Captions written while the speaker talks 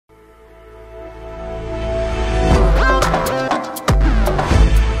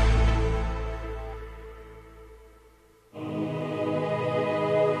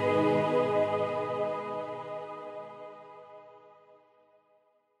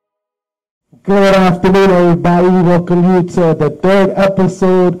Good afternoon, everybody. Welcome you to the third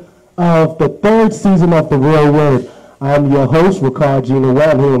episode of the third season of The Real Word. I'm your host, Ricard G.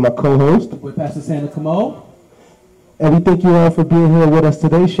 Noel. I'm here with my co-host. With Pastor Sandra Camo. And we thank you all for being here with us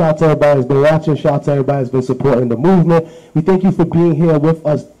today. Shout out to everybody who's been watching. Shout out to everybody who's been supporting the movement. We thank you for being here with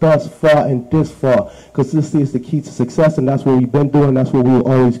us thus far and this far. Consistency is the key to success, and that's what we've been doing. That's what we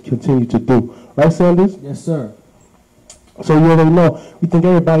will always continue to do. Right, Sanders? Yes, sir. So you already know. We thank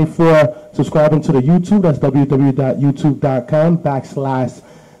everybody for subscribing to the YouTube. That's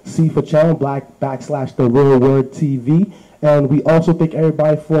www.youtube.com/C for channel, /The Real Word TV. And we also thank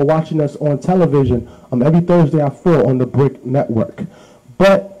everybody for watching us on television every Thursday at 4 on the Brick Network.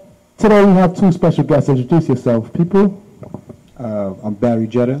 But today we have two special guests. Introduce yourself, people. I'm Barry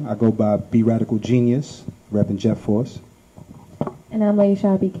Jetta. I go by B Radical Genius, repping Jet Force. And I'm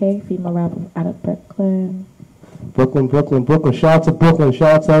Laisha BK, female rapper out of Brooklyn. Brooklyn. Shout out to Brooklyn.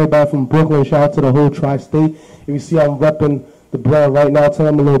 Shout out to everybody from Brooklyn. Shout out to the whole tri-state. If you see I'm repping the brand right now, tell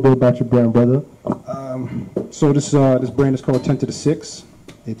them a little bit about your brand, brother. So this brand is called 10 to the 6.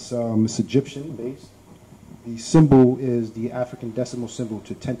 It's Egyptian based. The symbol is the African decimal symbol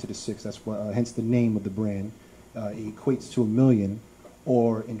to 10 to the 6. That's what, hence the name of the brand. It equates to 1,000,000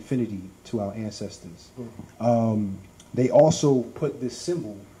 or infinity to our ancestors. They also put this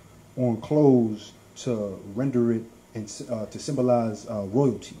symbol on clothes to render it and to symbolize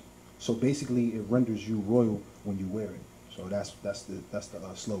royalty. So basically, it renders you royal when you wear it. So that's the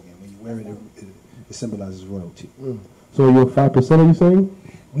slogan. When you wear it, it symbolizes royalty. So you're 5%, are you saying?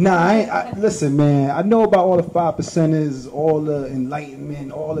 Nah, listen, man. I know about all the 5%ers, all the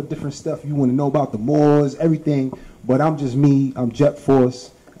enlightenment, all the different stuff you want to know about the Moors, everything. But I'm just me. I'm Jet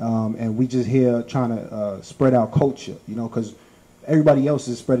Force, and we just here trying to spread our culture. You know, because everybody else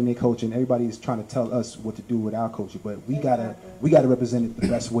is spreading their culture, and everybody is trying to tell us what to do with our culture. But we gotta represent it the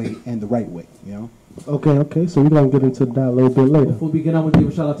best way and the right way. You know. Okay. So we're gonna get into that a little bit later. Before we get on, with give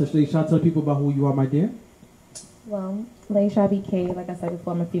a shout out to Shay. Shout out to the people about who you are, my dear. Well, Laisha BK, like I said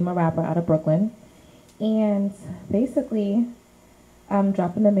before, I'm a female rapper out of Brooklyn. And basically, I'm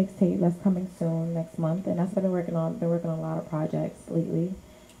dropping a mixtape that's coming soon next month. And that's what I've been working on. Been working on a lot of projects lately.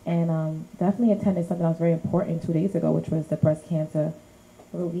 And definitely attended something that was very important 2 days ago, which was the breast cancer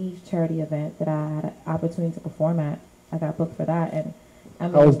relief charity event that I had an opportunity to perform at. I got booked for that. And I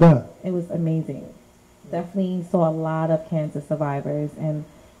mean, how was that? It was amazing. Definitely saw a lot of cancer survivors. And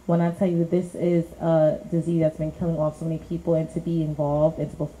when I tell you this is a disease that's been killing off so many people, and to be involved and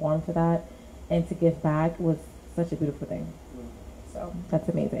to perform for that and to give back was such a beautiful thing. So that's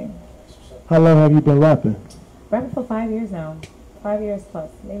amazing. How long have you been rapping? Rapping for 5 years now. 5 years plus.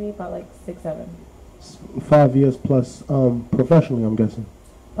 Maybe about like 6, 7. 5 years plus professionally, I'm guessing.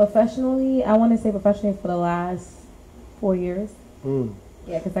 Professionally, I want to say professionally for the last 4 years.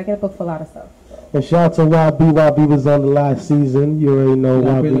 Yeah, because I get booked for a lot of stuff. So. And shout out to YB was on the last season. You already know YB.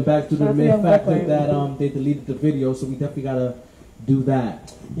 YB. Bring it back to the mere fact that they deleted the video, so we definitely gotta do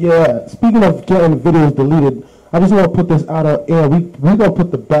that. Yeah, speaking of getting videos deleted, I just want to put this out of air. We gonna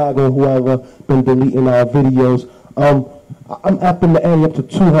put the bag on whoever been deleting our videos. I'm upping the ante up to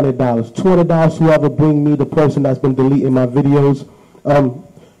 $200. $200 whoever bring me the person that's been deleting my videos.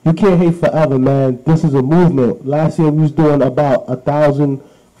 You can't hate forever, man. This is a movement. Last year we was doing about 1,000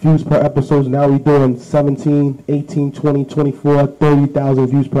 views per episode. Now we're doing 17, 18, 20, 24, 30,000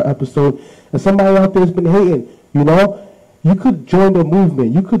 views per episode. And somebody out there has been hating, you know? You could join the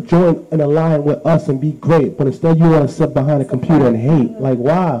movement. You could join in a line with us and be great, but instead you want to sit behind a computer and hate. Like,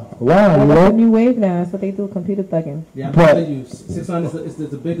 why? Why, you know? That's a new wave now. That's what they do, computer thugging. Yeah, I'm telling you, 600 is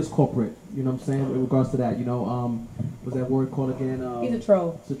the biggest culprit, you know what I'm saying, in regards to that, you know, what's that word called again? He's a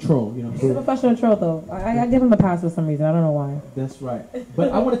troll. It's a troll, you know what I'm He's saying? a professional troll, though. I give him a pass for some reason. I don't know why. That's right.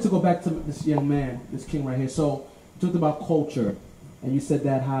 But I wanted to go back to this young man, this king right here. So, you talked about culture, and you said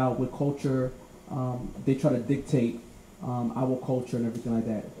that how with culture, they try to dictate our culture and everything like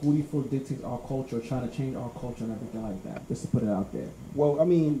that. Who do you feel dictates our culture, trying to change our culture and everything like that? Just to put it out there. Well, I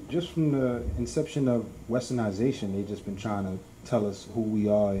mean, just from the inception of Westernization, they've just been trying to tell us who we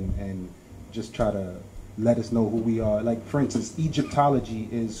are and just try to let us know who we are. Like, for instance, Egyptology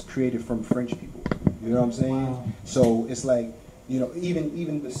is created from French people. You know what I'm saying? Wow. So it's like, you know,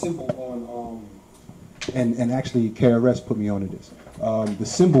 even the symbol on and actually KRS put me onto this. The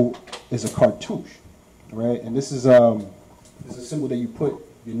symbol is a cartouche, right? And this is a symbol that you put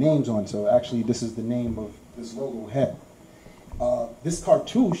your names on. So actually, this is the name of this logo head. This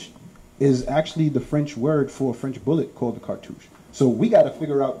cartouche is actually the French word for a French bullet called the cartouche. So we got to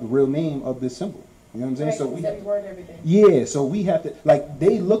figure out the real name of this symbol. You know what I'm saying? Right, So we every word, everything. yeah, so we have to, like,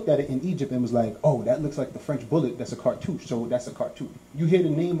 they looked at it in Egypt and was like, oh, that looks like the French bullet, that's a cartouche, so that's a cartouche. You hear the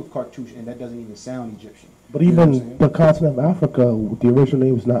name of cartouche and that doesn't even sound Egyptian. But You know what I'm even saying? the continent of Africa, the original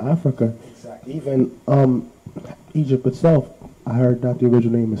name is not Africa. Exactly. Even Egypt itself, I heard that the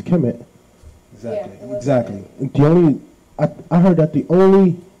original name is Kemet. Exactly. Yeah, it was Exactly. The only, I heard that the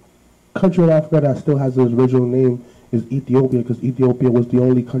only country in Africa that still has its original name is Ethiopia, because Ethiopia was the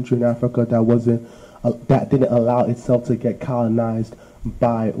only country in Africa that wasn't, that didn't allow itself to get colonized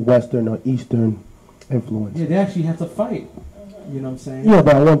by Western or Eastern influence. Yeah, they actually had to fight. You know what I'm saying? Yeah,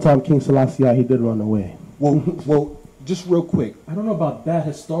 but at one time, King Selassie, he did run away. Well, just real quick. I don't know about that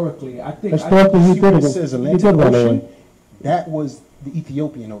historically. I think Historically, See he what did, it says he Atlantic did run Ocean? away. That was the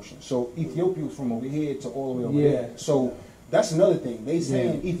Ethiopian Ocean. So Ethiopia was from over here to all the way over Yeah. there. So that's another thing. They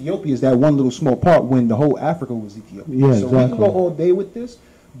saying Ethiopia is that one little small part when the whole Africa was Ethiopia. Yeah, so we can exactly. go all day with this,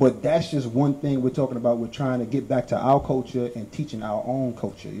 but that's just one thing we're talking about. We're trying to get back to our culture and teaching our own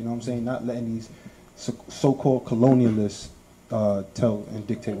culture. You know what I'm saying? Not letting these so-called colonialists tell and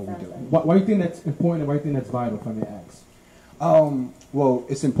dictate what we do. why do you think that's important and why do you think that's vital, if I may ask? Well,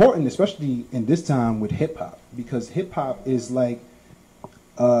 it's important, especially in this time with hip hop, because hip hop is like,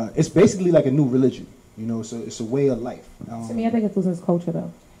 it's basically like a new religion. You know, so it's a way of life. To me, I think it's losing its culture,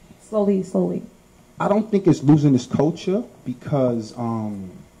 though. Slowly. I don't think it's losing its culture because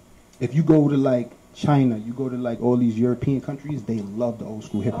if you go to like China, you go to like all these European countries, they love the old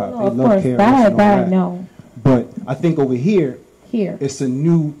school hip hop. Oh, no, They of love course. KRS That, and all that. no. But I think over here, Here. it's a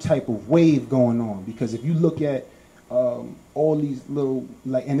new type of wave going on because if you look at all these little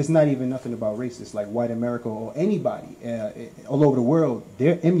like, and it's not even nothing about racists like white America or anybody all over the world,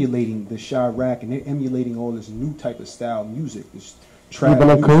 they're emulating the Chirac and they're emulating all this new type of style music, this trap Even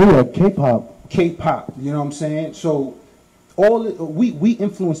in music. Korea, K-pop. K-pop, you know what I'm saying? So we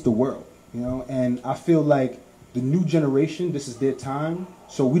influence the world, you know, and I feel like the new generation, this is their time,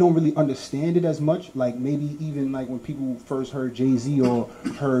 so we don't really understand it as much. Like maybe even like when people first heard Jay-Z or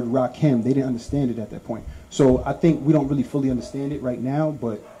heard Rakim, they didn't understand it at that point. So I think we don't really fully understand it right now,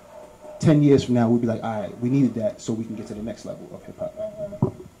 but 10 years from now, we'll be like, all right, we needed that so we can get to the next level of hip-hop.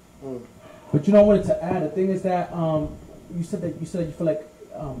 But you know, I wanted to add, the thing is that you said you feel like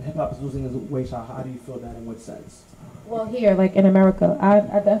hip hop is losing its way. So how do you feel that? In what sense? Well, here, like in America,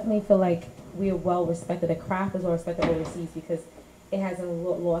 I definitely feel like we are well respected. The craft is well respected overseas because it hasn't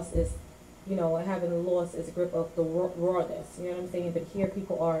lost its, it haven't lost its grip of the rawness. You know what I'm saying? But here,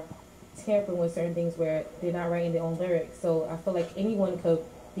 people are tampering with certain things where they're not writing their own lyrics. So I feel like anyone could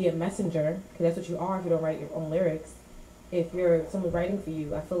be a messenger because that's what you are if you don't write your own lyrics. If you're someone writing for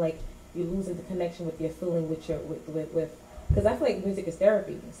you, I feel like you're losing the connection with your feeling with because I feel like music is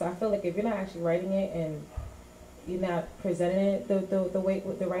therapy. So I feel like if you're not actually writing it and you're not presenting it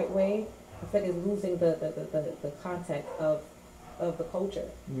the right way, I feel like it's losing the context of the culture.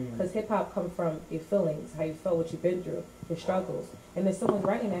 Because hip hop comes from your feelings, how you felt, what you've been through, your struggles. And if someone's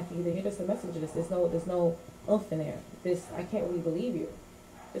writing that for you, then you're just a messenger. There's no oomph in there. I can't really believe you.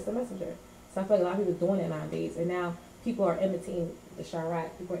 Just a messenger. So I feel like a lot of people are doing it nowadays. And now people are imitating the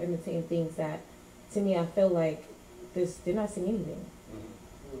Chirac. People are imitating things that, to me, I feel like they're not saying anything.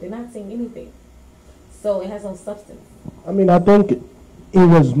 They're not saying anything. So it has no substance. I mean, I think it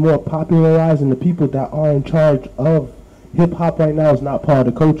was more popularized, and the people that are in charge of hip-hop right now is not part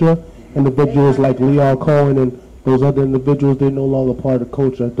of the culture. Individuals like Leon Cohen and those other individuals, they're no longer part of the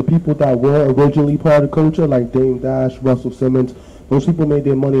culture. The people that were originally part of the culture, like Dame Dash, Russell Simmons, those people made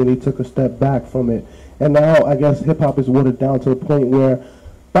their money and they took a step back from it. And now I guess hip-hop is watered down to the point where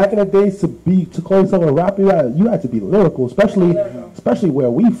back in the days, to call yourself a rapper, you had to be lyrical, especially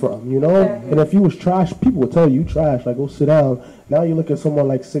where we from, you know. And if you was trash, people would tell you trash, like go sit down. Now you look at someone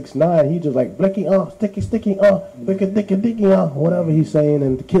like 6ix9ine, he just like blicky sticky dicky whatever he's saying,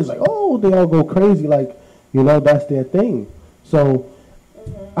 and the kids like, oh, they all go crazy, like, you know, that's their thing. So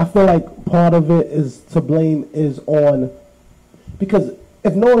I feel like part of it is to blame is on, because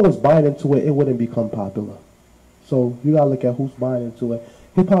if no one was buying into it, it wouldn't become popular. So you gotta look at who's buying into it.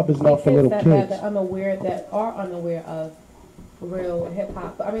 Hip hop is not for little kids. That are unaware of real hip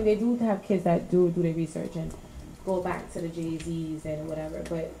hop. I mean, they do have kids that do their research and go back to the Jay-Z's and whatever.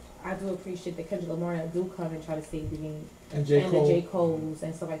 But I do appreciate the Kendrick Lamar that do come and try to save the game And the J. Cole's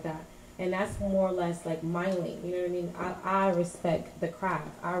and stuff like that. And that's more or less like my lane. You know what I mean? I respect the craft.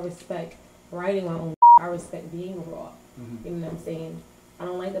 I respect writing my own. I respect being raw. You know what I'm saying? I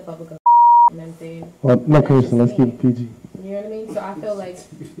don't like the bubblegum. You know what I'm saying? Well, no That's cursing, let's just keep me. it PG. You know what I mean? So I feel like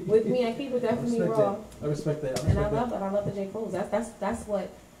with me, I keep it definitely raw. I respect that. And I love it. I love the J. Cole's. That's what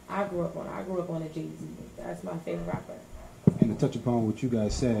I grew up on. I grew up on the Jay-Z. That's my favorite rapper. And to touch upon what you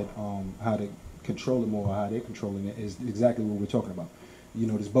guys said, how the control it more, or how they're controlling it, is exactly what we're talking about. You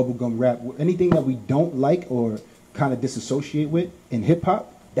know, this bubblegum rap, anything that we don't like or kind of disassociate with in hip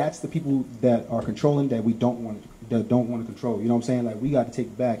hop, that's the people that are controlling that we don't want to control. You know what I'm saying? Like, we got to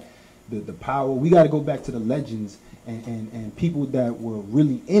take back the power. We got to go back to the legends and people that were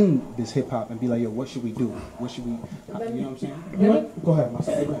really in this hip hop and be like, yo, what should we do? What should we? You know what I'm saying? Go ahead,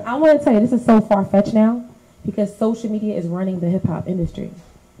 Marcel. Go ahead. I want to tell you, this is so far-fetched now because social media is running the hip hop industry.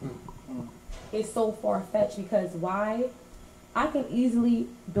 It's so far-fetched because why? I can easily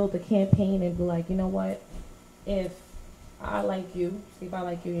build a campaign and be like, you know what? If I like you, if I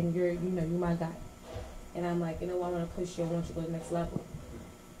like you and you're my guy, and I'm like, you know what, I want to push you, I want you to go to the next level.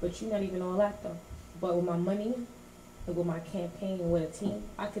 But you're not even all that though. But with my money, and with my campaign, and with a team,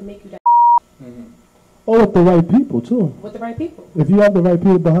 I can make you that. Or with the right people too. With the right people. If you have the right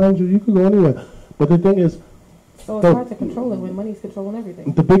people behind you, you can go anywhere. But the thing is, so it's hard to control it when money's controlling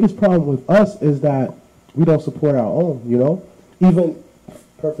everything. the biggest problem with us is that we don't support our own, you know? Even,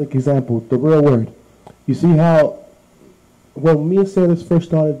 perfect example, The Real Word. You see how, when me and Sanders first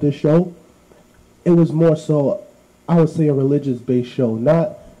started this show, it was more so, I would say, a religious-based show.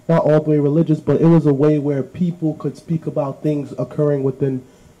 Not all the way religious, but it was a way where people could speak about things occurring within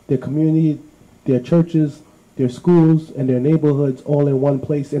their community, their churches, their schools, and their neighborhoods, all in one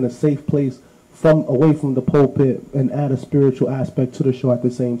place, in a safe place, away from the pulpit, and add a spiritual aspect to the show at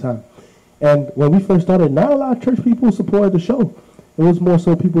the same time. And when we first started, not a lot of church people supported the show. It was more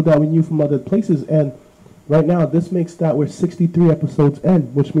so people that we knew from other places. And right now, this makes that we're 63 episodes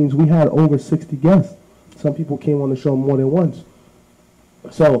in, which means we had over 60 guests. Some people came on the show more than once.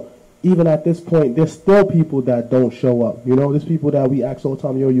 So even at this point, there's still people that don't show up. You know, there's people that we ask all the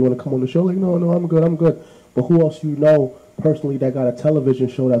time, yo, you want to come on the show? Like, no, I'm good. But who else you know personally that got a television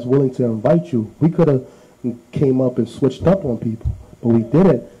show that's willing to invite you? We could have came up and switched up on people, but we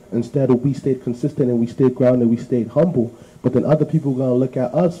didn't. Instead, we stayed consistent and we stayed grounded, we stayed humble. But then other people are going to look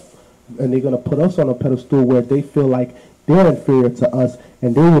at us and they're going to put us on a pedestal where they feel like they're inferior to us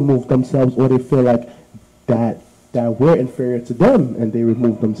and they remove themselves, or they feel like that we're inferior to them and they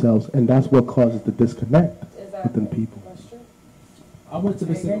remove themselves. And that's what causes the disconnect within people. I wanted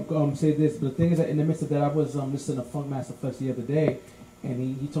to say this, but the thing is that in the midst of that, I was listening to Funkmaster Flex the other day,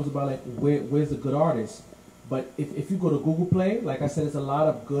 and he talks about like where's a good artist. But if you go to Google Play, like I said, there's a lot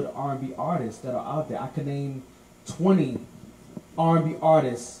of good R&B artists that are out there. I can name 20 R&B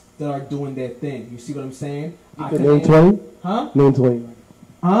artists that are doing their thing. You see what I'm saying? You can name 20? Huh? Name 20.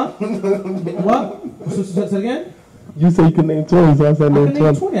 Huh? What? Say it again? You say you can name 20, so I said name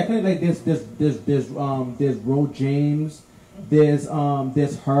 20. I can name like there's Ro James, there's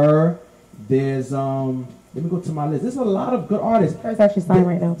her, there's let me go to my list. There's a lot of good artists. Her's actually signed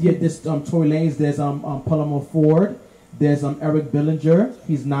right now. Yeah, there's Tory Lanez, there's Paloma Ford, there's Eric Billinger,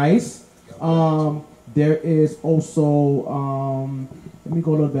 he's nice. There is also let me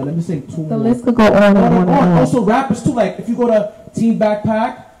go a little bit. Let me sing two more. The list could go on and on and on. Also rappers too, like if you go to Team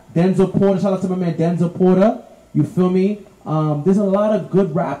Backpack, Denzel Porter, shout out to my man Denzel Porter. You feel me? There's a lot of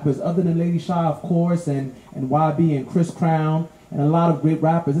good rappers, other than Lady Shy, of course, and YB and Chris Crown, and a lot of great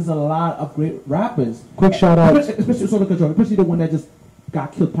rappers. There's a lot of great rappers. Quick shout out, especially the one that just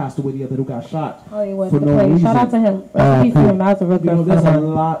got killed, passed away the other, who got shot for no reason. Shout out to him. That's a real good there's a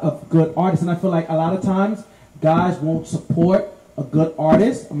lot of good artists, and I feel like a lot of times guys won't support a good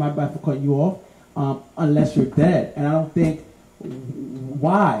artist. My bad for cutting you off, unless you're dead. And I don't think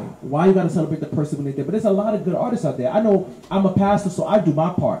why you gotta celebrate the person when they're dead. But there's a lot of good artists out there. I know I'm a pastor, so I do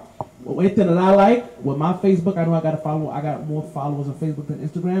my part. Anything that I like with my Facebook, I know I got more followers on Facebook than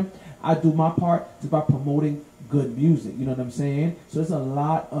Instagram. I do my part just by promoting good music. You know what I'm saying? So there's a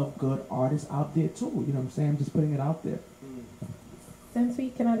lot of good artists out there too. You know what I'm saying? I'm just putting it out there.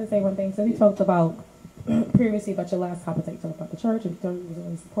 Can I just say one thing? Since we talked about previously about your last topic, you talked about the church and you wasn't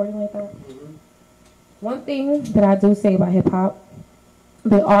really supporting like that. One thing that I do say about hip hop,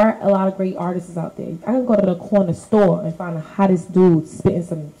 there are a lot of great artists out there. I can go to the corner store and find the hottest dude spitting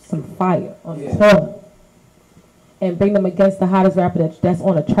some fire on the corner and bring them against the hottest rapper that's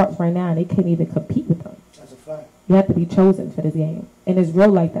on the charts right now, and they can't even compete with them. That's a fact. You have to be chosen for this game, and it's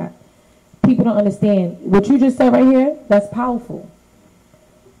real like that. People don't understand what you just said right here. That's powerful.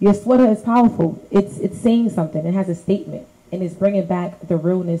 Your sweater is powerful. It's saying something. It has a statement, and it's bringing back the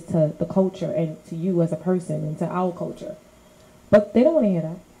realness to the culture and to you as a person and to our culture. But they don't want to hear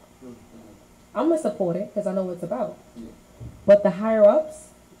that. I'm gonna support it because I know what it's about. But the higher ups,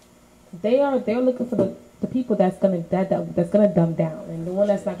 they're looking for the people that's gonna dumb down, and the one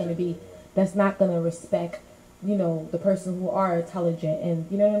that's not gonna respect, you know, the person who are intelligent, and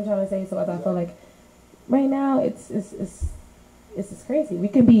you know what I'm trying to say. So I feel like right now it's it's just crazy. We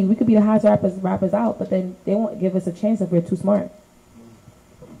could be the hottest rappers out, but then they won't give us a chance if we're too smart.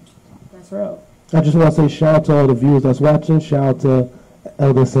 That's real. I just want to say shout out to all the viewers that's watching. Shout out to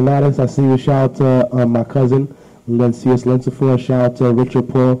Elder Sonatus. I see you. Shout out to my cousin, Lencius Lensifor. Shout out to Richard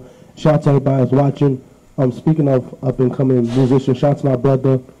Paul. Shout out to everybody that's watching. Speaking of up-and-coming musicians, shout out to my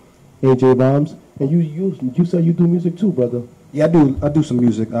brother, AJ Rhymes. And you said you do music too, brother. Yeah, I do some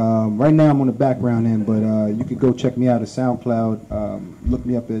music. Right now I'm on the background end, but you could go check me out at SoundCloud. Look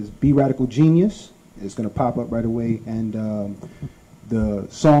me up as B Radical Genius. It's going to pop up right away. And the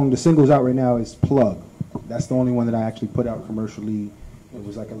single's out right now is Plug. That's the only one that I actually put out commercially. It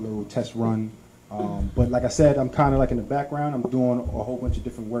was like a little test run. But like I said, I'm kind of like in the background. I'm doing a whole bunch of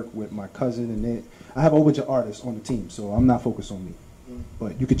different work with my cousin, and I have a whole bunch of artists on the team, so I'm not focused on me.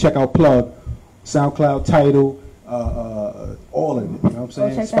 But you can check out Plug, SoundCloud, Tidal, all of it. You know what I'm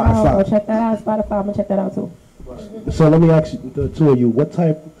saying? Check that out. Check that out. Spotify. I'm gonna check that out too. So let me ask you, the two of you, what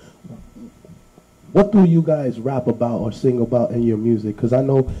do you guys rap about or sing about in your music? Because I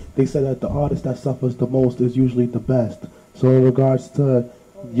know they say that the artist that suffers the most is usually the best. So in regards to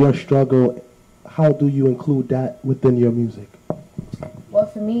your struggle, how do you include that within your music? Well,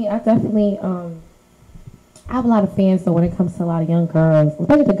 for me, I definitely, I have a lot of fans, so when it comes to a lot of young girls,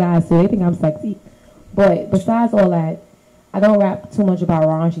 especially the guys too, they think I'm sexy. But besides all that, I don't rap too much about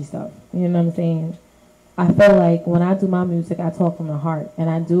raunchy stuff. You know what I'm saying? I feel like when I do my music, I talk from the heart, and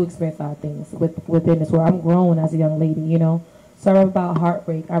I do experience a lot of things within this world. I'm growing as a young lady, you know? So I rap about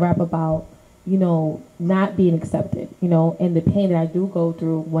heartbreak. I rap about, you know, not being accepted, you know, and the pain that I do go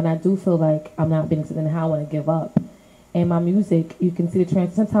through when I do feel like I'm not being accepted and how I want to give up. And my music, you can see the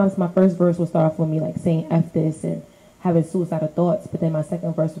trend. Sometimes my first verse will start off with me like saying F this and having suicidal thoughts, but then my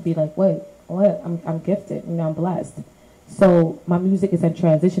second verse would be like, what? I'm gifted, you know, I'm blessed. So my music is a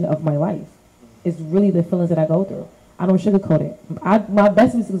transition of my life. It's really the feelings that I go through. I don't sugarcoat it. My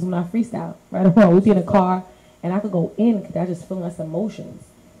best music is when I freestyle, right or wrong. We'd be in a car, and I could go in because I just feel less emotions.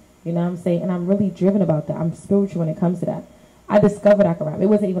 You know what I'm saying? And I'm really driven about that. I'm spiritual when it comes to that. I discovered I could rap. It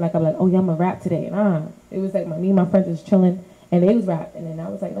wasn't even like I'm like, oh yeah, I'm gonna rap today. Nah. It was like me and my friends was chilling, and they was rapping, and then I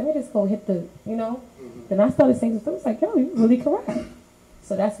was like, let me just go hit the, you know. Then I started singing some. I was like, yo, you really can rap.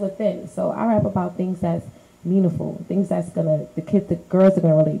 So that's within. So I rap about things that's meaningful, things that's the girls are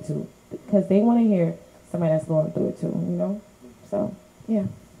gonna relate to, because they want to hear somebody that's going through it too, you know. So yeah.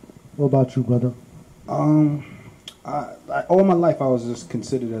 What about you, brother? All my life I was just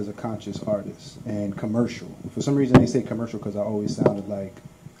considered as a conscious artist and commercial. For some reason they say commercial because I always sounded like,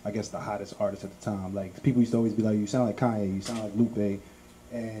 I guess, the hottest artist at the time. Like people used to always be like, you sound like Kanye, you sound like Lupe.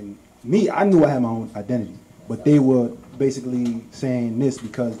 And me, I knew I had my own identity, but they were basically saying this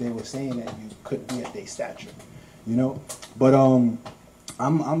because they were saying that you couldn't be at their stature, you know. But I'm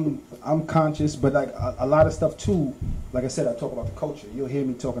conscious, but like a lot of stuff too. Like I said, I talk about the culture. You'll hear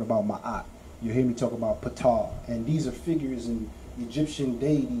me talking about Ma'at. You'll hear me talk about Ptah, and these are figures in Egyptian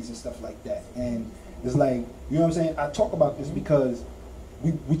deities and stuff like that. And it's like, you know what I'm saying? I talk about this because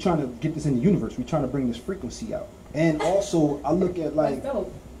we trying to get this in the universe. We trying to bring this frequency out. And also, I look at like,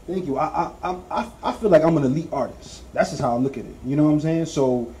 thank you. I feel like I'm an elite artist. That's just how I look at it. You know what I'm saying?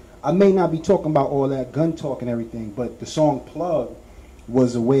 So I may not be talking about all that gun talk and everything, but the song Plug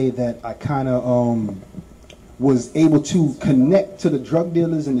was a way that I kind of was able to connect to the drug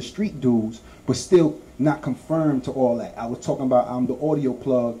dealers and the street dudes, but still not conform to all that. I was talking about I'm the audio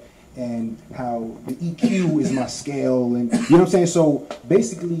plug and how the EQ is my scale, and you know what I'm saying? So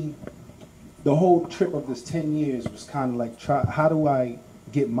basically, the whole trip of this 10 years was kind of like, how do I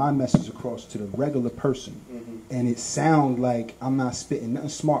get my message across to the regular person? And it sounds like I'm not spitting nothing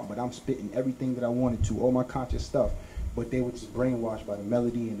smart, but I'm spitting everything that I wanted to, all my conscious stuff. But they were just brainwashed by the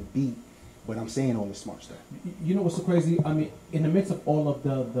melody and the beat. But I'm saying all this smart stuff. You know what's so crazy? I mean, in the midst of all of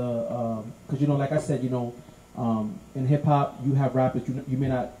the because you know, like I said, you know, in hip hop, you have rappers. You may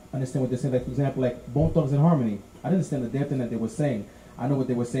not understand what they're saying. Like for example, like Bone Thugs and Harmony. I didn't understand the damn thing that they were saying. I know what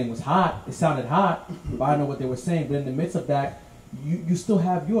they were saying was hot. It sounded hot, but I know what they were saying. But in the midst of that, you still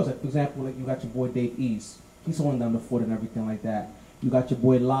have yours. Like for example, like you got your boy Dave East. He's holding down the fort and everything like that. You got your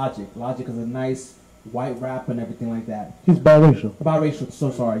boy Logic. Logic is a nice white rapper and everything like that. He's biracial. Biracial,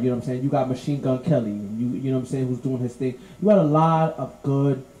 so sorry, you know what I'm saying? You got Machine Gun Kelly, you know what I'm saying, who's doing his thing. You got a lot of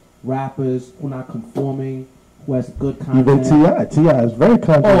good rappers who are not conforming, who has good content. Even T.I. is very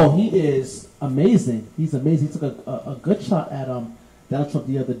confident. Oh, he is amazing. He's amazing. He took a good shot at Donald Trump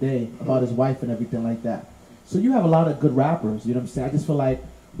the other day about his wife and everything like that. So you have a lot of good rappers, you know what I'm saying? I just feel like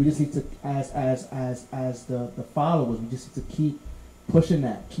we just need to, as the followers, we just need to keep pushing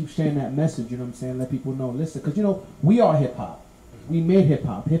that, keep sharing that message, you know what I'm saying? Let people know, listen, because you know, we are hip hop. We made hip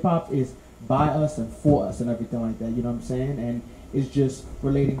hop. Hip hop is by us and for us and everything like that, you know what I'm saying? And is just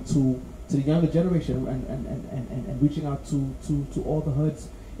relating to the younger generation and reaching out to all the hoods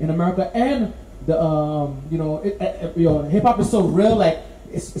in America and the hip hop is so real. Like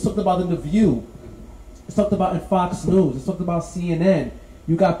it's talked about in The View, it's talked about in Fox News, it's talked about CNN.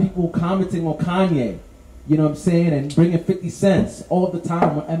 You got people commenting on Kanye, you know what I'm saying, and bringing 50 cents all the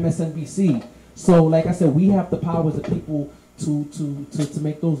time on MSNBC. So like I said, we have the power as a people to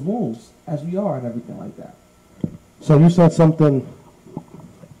make those moves as we are and everything like that. So you said something,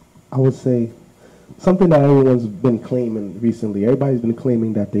 I would say, something that everyone's been claiming recently. Everybody's been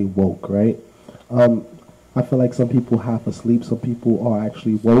claiming that they woke, right? I feel like some people half asleep, some people are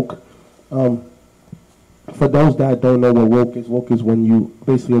actually woke. For those that don't know what woke is when you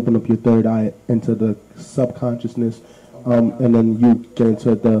basically open up your third eye into the subconsciousness, and then you get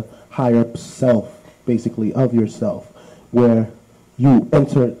into the higher self, basically, of yourself, where you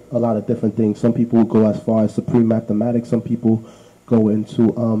enter a lot of different things. Some people go as far as supreme mathematics, some people go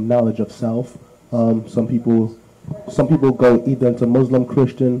into knowledge of self, some people go either into Muslim,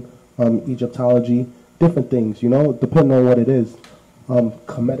 Christian, Egyptology, different things, depending on what it is.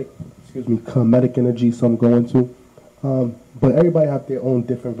 Comedic energy, some go into. But everybody have their own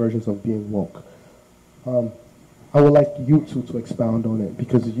different versions of being woke. I would like you two to expound on it,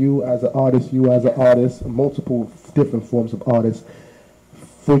 because you as an artist, multiple different forms of artists,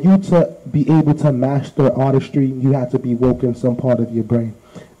 for you to be able to master artistry, you have to be woke in some part of your brain.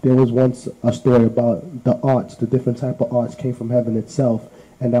 There was once a story about the arts, the different type of arts came from heaven itself,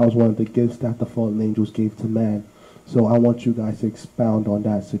 and that was one of the gifts that the fallen angels gave to man. So I want you guys to expound on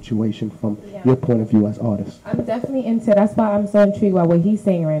that situation from your point of view as artists. I'm definitely into, that's why I'm so intrigued by what he's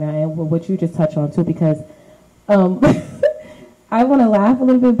saying right now and what you just touched on too, because I want to laugh a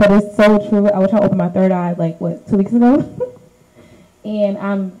little bit, but it's so true. I was trying to open my third eye, 2 weeks ago? And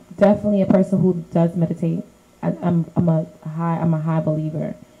I'm definitely a person who does meditate. I'm a high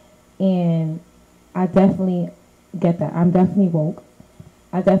believer. And I definitely get that. I'm definitely woke.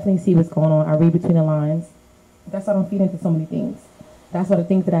 I definitely see what's going on. I read between the lines. That's why I don't feed into so many things. That's why the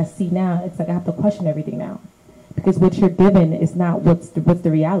things that I see now, it's like I have to question everything now. Because what you're given is not what's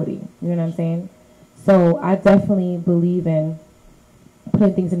the reality. You know what I'm saying? So I definitely believe in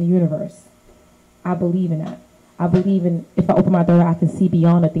putting things in the universe. I believe in that. I believe in, if I open my door, I can see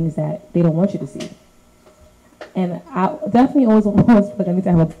beyond the things that they don't want you to see. And I definitely always feel like I need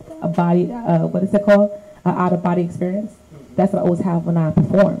to have a body, what is it called? An out-of-body experience. That's what I always have when I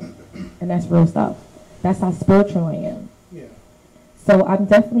perform. And that's real stuff. That's how spiritual I am. Yeah. So I'm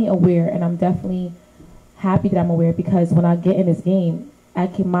definitely aware, and I'm definitely happy that I'm aware, because when I get in this game, I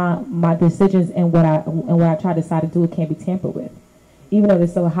can my decisions and what I try to decide to do, it can't be tampered with. Even though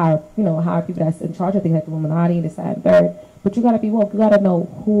there's still higher people that's in charge of things like the Illuminati, this, that, and third. But you gotta be woke. You gotta know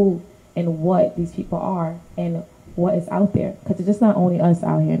who and what these people are and what is out there, because it's just not only us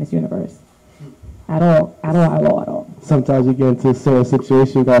out here in this universe. At all. Sometimes you get into a certain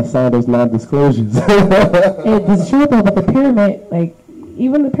situation, you gotta sign those non-disclosures. It's true though, but the pyramid,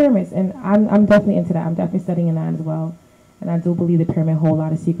 even the pyramids, and I'm definitely into that. I'm definitely studying that as well. And I do believe the pyramid hold a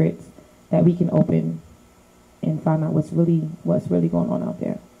lot of secrets that we can open and find out what's really going on out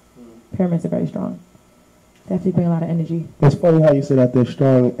there. Pyramids are very strong. Definitely bring a lot of energy. It's funny how you say that they're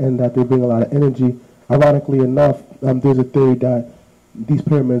strong and that they bring a lot of energy. Ironically enough, there's a theory that these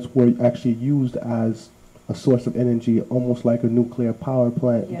pyramids were actually used as a source of energy, almost like a nuclear power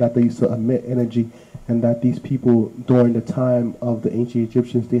plant, that they used to emit energy, and that these people, during the time of the ancient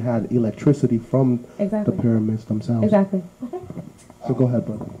Egyptians, they had electricity from the pyramids themselves. Exactly. So go ahead,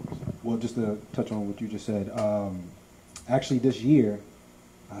 brother. Well, just to touch on what you just said, actually this year,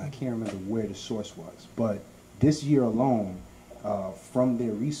 I can't remember where the source was, but this year alone, from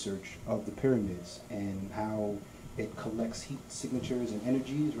their research of the pyramids and how it collects heat signatures and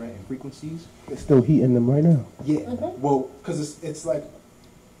energies, right, and frequencies. It's still heat in them right now. Yeah, well, because it's like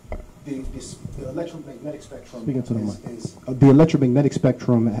the electromagnetic spectrum. Speaking to the mic. The electromagnetic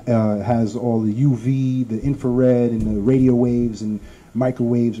spectrum has all the UV, the infrared, and the radio waves and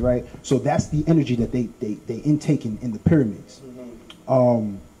microwaves, right? So that's the energy that they intake in the pyramids.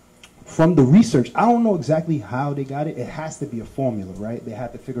 From the research, I don't know exactly how they got it. It has to be a formula, right? They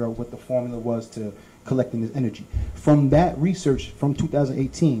had to figure out what the formula was to collecting this energy. From that research from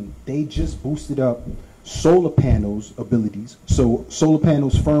 2018, they just boosted up solar panels abilities. So solar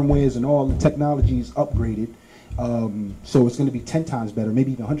panels, firmwares, and all the technologies upgraded. So it's going to be 10 times better,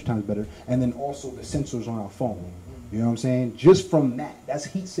 maybe even 100 times better. And then also the sensors on our phone. You know what I'm saying? Just from that, that's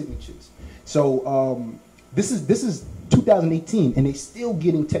heat signatures. So This is 2018, and they still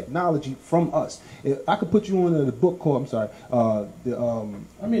getting technology from us. I could put you on the book called, I'm sorry, I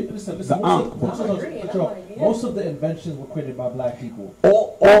mean, listen. The Ankh. Most of the inventions were created by black people.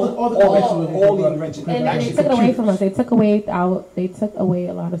 all the inventions. And they took it away from us. They took away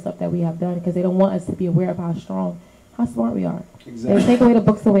a lot of stuff that we have done because they don't want us to be aware of how smart we are. Exactly. They take away the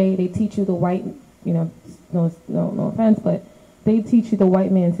books away. They teach you the white, no offense, but they teach you the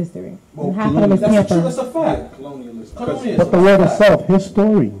white man's history. Well, and half of them is tamper. That's a fact. Colonialism. But the word itself, his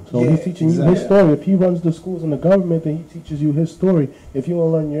story. So Yeah, he's teaching you his story. If he runs the schools in the government, then he teaches you his story. If you want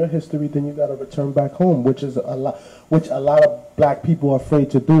to learn your history, then you got to return back home, which is a lot of black people are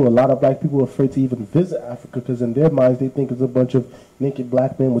afraid to do. A lot of black people are afraid to even visit Africa because in their minds they think it's a bunch of naked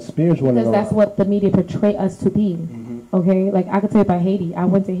black men with spears running around. Because that's what the media portray us to be. Okay, like I could tell you about Haiti. I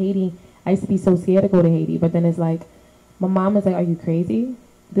went to Haiti. I used to be so scared to go to Haiti, but then it's like, my mom is like, "Are you crazy?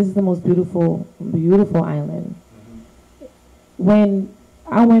 This is the most beautiful, beautiful island." When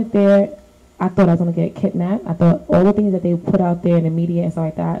I went there, I thought I was gonna get kidnapped. I thought all the things that they put out there in the media and stuff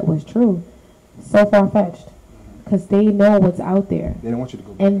like that was true. So far-fetched, because they know what's out there. They don't want you to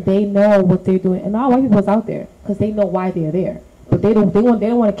go. And they know what they're doing. And all white people's out there because they know why they're there. But they don't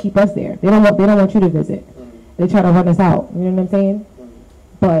want to keep us there. They don't want you to visit. They try to run us out. You know what I'm saying?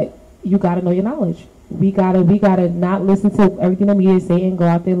 But you got to know your knowledge. We gotta not listen to everything the media say and go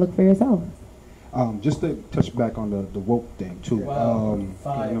out there and look for yourself. Just to touch back on the woke thing too. Wow.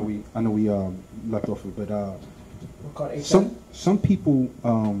 I know we left off of it, but some people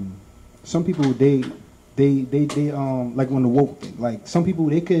they like on the woke thing. Like some people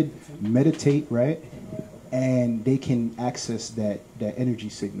they could meditate, right, and they can access that energy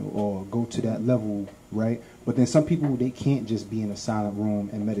signal or go to that level, right. But then some people they can't just be in a silent room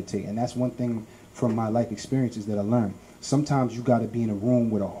and meditate, and that's one thing from my life experiences that I learned. Sometimes you got to be in a room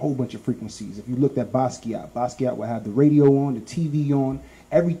with a whole bunch of frequencies. If you looked at Basquiat will have the radio on, the TV on,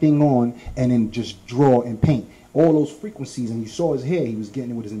 everything on, and then just draw and paint. All those frequencies, and you saw his hair, he was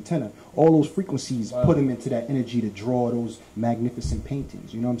getting it with his antenna. All those frequencies put him into that energy to draw those magnificent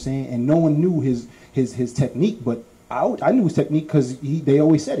paintings. You know what I'm saying? And no one knew his technique, but I knew his technique because they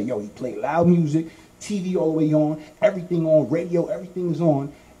always said it. Yo, he played loud music, TV all the way on, everything on, radio, everything is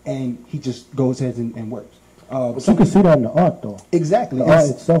on, and he just goes ahead and works. But you can see that in the art, though. Exactly. The art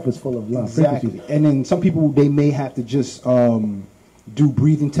itself is full of love. Exactly. And then some people, they may have to just do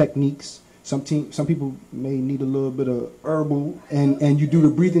breathing techniques. Some people may need a little bit of herbal, and you do the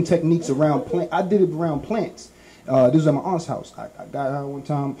breathing techniques around plants. I did it around plants. This was at my aunt's house. I got out one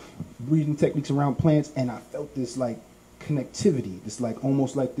time, breathing techniques around plants, and I felt this like connectivity, this like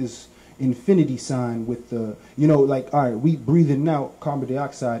almost like this infinity sign with the, like, all right, we breathing out carbon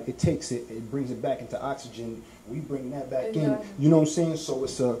dioxide, it takes it brings it back into oxygen, we bring that back in, you know what I'm saying? So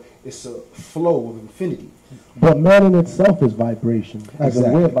it's a flow of infinity. But man in itself is vibration, as a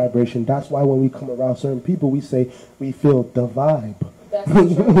weird vibration. That's why when we come around certain people, we say we feel the vibe. That's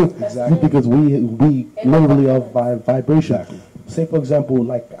true. Exactly. Because we literally are vibration. Exactly. Say for example,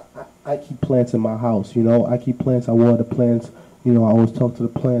 like I keep plants in my house, I keep plants, I water the plants. I always talk to the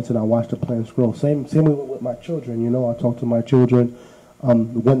plants and I watch the plants grow. Same way with my children. I talk to my children.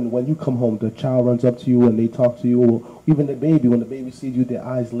 When you come home, the child runs up to you and they talk to you. Or even the baby, when the baby sees you, their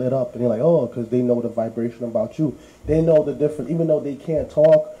eyes lit up and they're like, oh, because they know the vibration about you. They know the difference. Even though they can't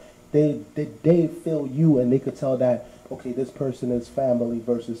talk, they feel you and they could tell that, okay, this person is family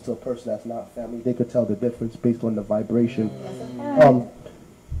versus to a person that's not family. They could tell the difference based on the vibration.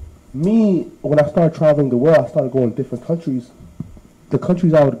 Me, when I started traveling the world, I started going to different countries. The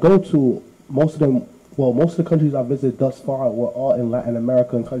countries I would go to, most of the countries I visited thus far were all in Latin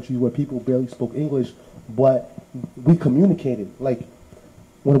America and countries where people barely spoke English, but we communicated. Like,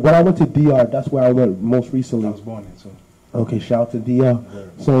 when I went to DR, that's where I went most recently. I was born there, so. Okay, shout out to DR.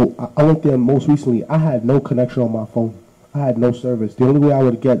 So I went there most recently. I had no connection on my phone. I had no service. The only way I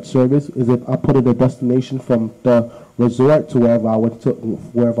would get service is if I put in a destination from the resort to wherever I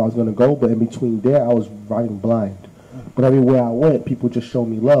was going to go, but in between there, I was riding blind. But everywhere I went, people just showed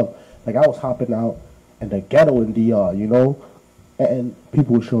me love. Like, I was hopping out in the ghetto in DR, and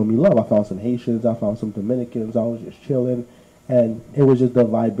people were showing me love. I found some Haitians, I found some Dominicans, I was just chilling, and it was just the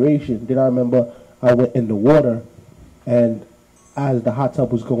vibration. Then I remember I went in the water, and as the hot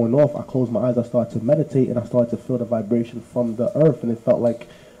tub was going off, I closed my eyes, I started to meditate, and I started to feel the vibration from the earth, and it felt like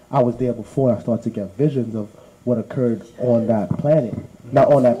I was there before, and I started to get visions of what occurred on that planet.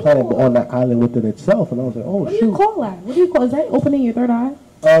 Not on that planet, but on that island within itself. And I was like, oh, what shoot. What do you call that? What do you call? Is that opening your third eye?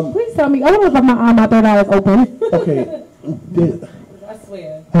 Please tell me. I wonder if my third eye is open. Okay. I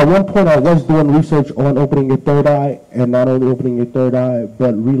swear. At one point, I was doing research on opening your third eye, and not only opening your third eye,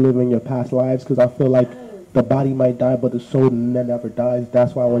 but reliving your past lives, because I feel like the body might die, but the soul never dies.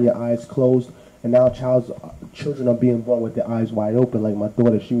 That's why when your eyes closed, and now children are being born with their eyes wide open. Like my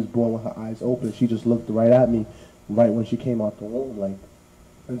daughter, she was born with her eyes open. She just looked right at me, right when she came out the womb, like,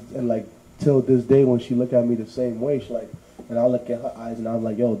 and like till this day when she look at me the same way, she like, and I look at her eyes and I'm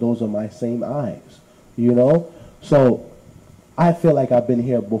like, yo, those are my same eyes, you know. So I feel like I've been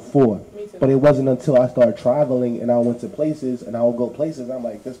here before. But it wasn't until I started traveling and I went to places and I would go places, I'm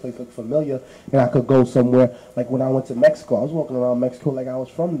like, this place looks familiar, and I could go somewhere. Like when I went to Mexico, I was walking around Mexico like I was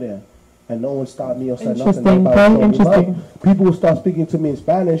from there. And no one stopped me or said nothing. Very interesting. People would start speaking to me in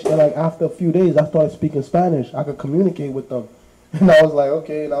Spanish, and like after a few days, I started speaking Spanish. I could communicate with them. And I was like,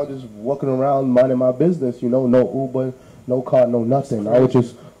 okay, and I was just walking around minding my business, you know, no Uber, no car, no nothing. I was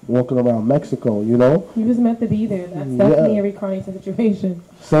just walking around Mexico, you know. You was meant to be there. That's definitely a reincarnated situation.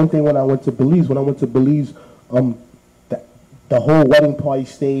 Same thing when I went to Belize. When I went to Belize, the whole wedding party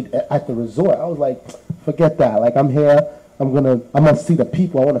stayed at the resort. I was like, forget that. Like, I'm here. I'm gonna see the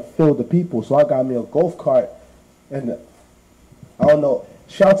people. I want to feel the people. So I got me a golf cart, and I don't know.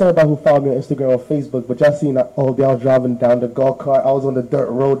 Shout out to everybody who followed me on Instagram or Facebook. But y'all seen all day I was driving down the golf cart. I was on the dirt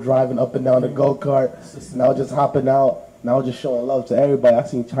road driving up and down the golf cart, and I was just hopping out. And I was just showing love to everybody. I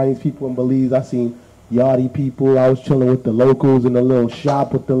seen Chinese people in Belize. I seen Yachty people. I was chilling with the locals in the little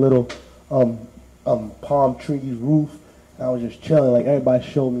shop with the little palm trees roof. And I was just chilling. Like, everybody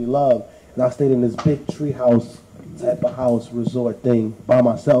showed me love. And I stayed in this big tree house type of house resort thing by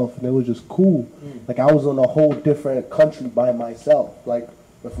myself. And it was just cool. Like, I was in a whole different country by myself. Like,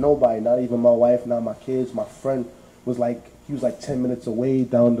 with nobody. Not even my wife, not my kids. My friend was like, he was like 10 minutes away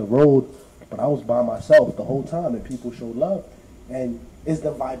down the road. But I was by myself the whole time, and people showed love. And it's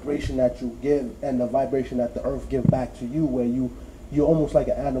the vibration that you give and the vibration that the earth give back to you, where you're almost like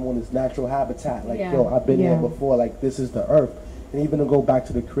an animal in its natural habitat. Like, yo, I've been here before. Like, this is the earth. And even to go back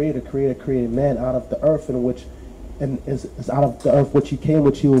to the Creator created man out of the earth, and it's out of the earth which he came,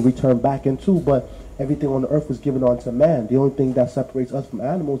 which he will return back into. But everything on the earth was given onto man. The only thing that separates us from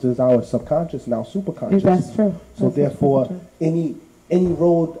animals is our subconscious and our superconscious. That's true. So therefore, any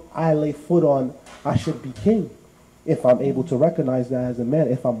road I lay foot on, I should be king, if I'm able to recognize that as a man,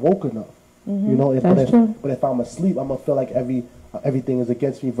 if I'm woke enough. You know, but if I'm asleep, I'm gonna feel like everything is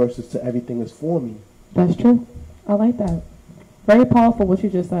against me versus to everything is for me. That's true. I like that. Very powerful what you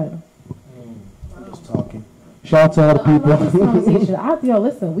just said. I'm just talking. Shout out to all the people. I love this conversation. Yo,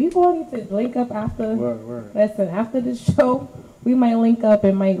 listen, we going to link up after. Listen, after this show, we might link up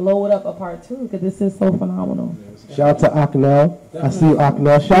and might load up a part 2 because this is so phenomenal. Shout out to Aknel. I see you,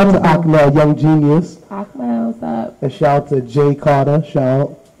 Aknel. Shout out to Aknel, young genius. Aknel, what's up? And shout out to Jay Carter. Shout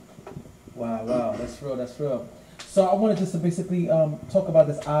out. Wow, that's real. So I wanted just to basically talk about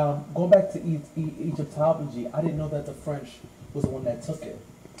this. Going back to Egyptology, I didn't know that the French was the one that took it.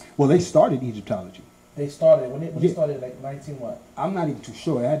 Well, they started Egyptology. They started when they started like 19 what? I'm not even too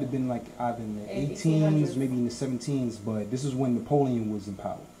sure. It had to have been like either in the 18s, maybe in the 17s, but this is when Napoleon was in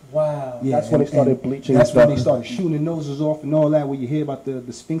power. Wow. Yeah, that's when they started bleaching. That's when they started shooting the noses off and all that. Where you hear about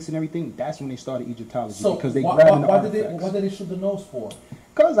the Sphinx and everything, that's when they started Egyptology. So because they why did they shoot the nose for?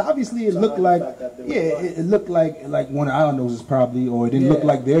 Because obviously it looked like, it looked like one of our noses probably, or it didn't look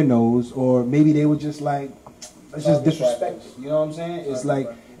like their nose, or maybe they were just like, it's just disrespectful. You know what I'm saying?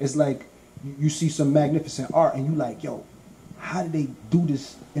 It's like you see some magnificent art and you like, yo, how did they do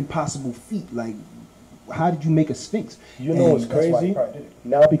this impossible feat? Like, how did you make a Sphinx? You know what's crazy?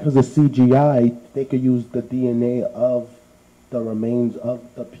 Now because of CGI, they could use the DNA of the remains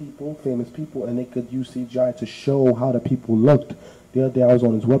of the people, famous people, and they could use CGI to show how the people looked. The other day I was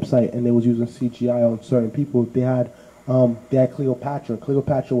on his website and they was using CGI on certain people. They had Cleopatra.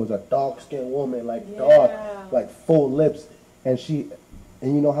 Cleopatra was a dark-skinned woman, like dark, like full lips, and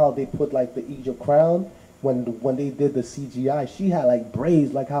you know how they put like the Egypt crown? When they did the CGI, she had like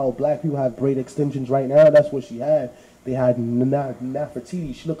braids, like how black people have braid extensions right now. That's what she had. They had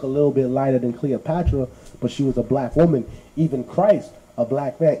Nefertiti. She looked a little bit lighter than Cleopatra, but she was a black woman. Even Christ, a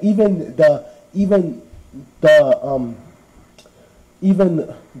black man. Even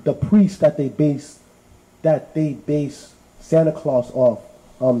the priest that they base Santa Claus off,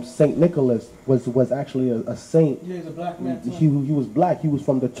 Saint Nicholas was actually a saint. Yeah, he's a black man too. He was black. He was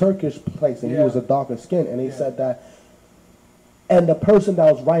from the Turkish place, and he was a darker skin. And they said that. And the person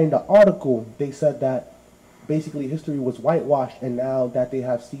that was writing the article, they said that basically history was whitewashed, and now that they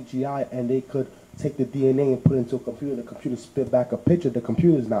have CGI and they could take the DNA and put it into a computer, the computer spit back a picture. The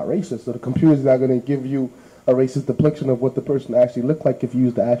computer is not racist, so the computer is not going to give you a racist depiction of what the person actually looked like if you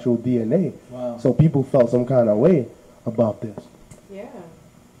use the actual DNA. Wow. So people felt some kind of way about this. Yeah.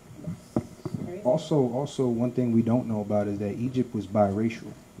 Also, one thing we don't know about is that Egypt was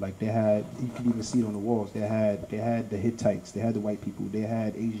biracial. Like they had, you can even see it on the walls. They had the Hittites, they had the white people, they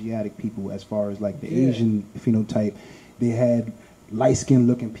had Asiatic people as far as like the Asian phenotype. They had light-skinned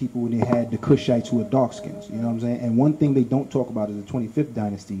looking people, and they had the Kushites who were dark skins. You know what I'm saying? And one thing they don't talk about is the 25th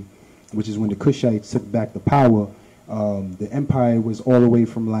dynasty, which is when the Kushites took back the power. The empire was all the way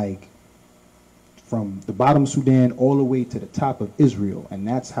from the bottom of Sudan all the way to the top of Israel, and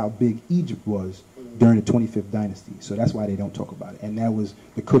that's how big Egypt was during the 25th dynasty. So that's why they don't talk about it. And that was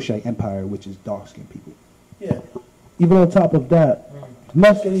the Kushite Empire, which is dark-skinned people. Yeah. Even on top of that,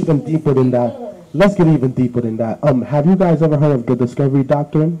 let's get even deeper than that. Have you guys ever heard of the Discovery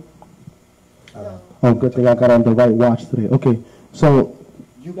Doctrine? Oh, good thing I got on the right watch today. Okay, so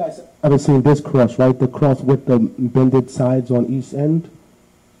you guys ever seen this cross, right? The cross with the bended sides on each end?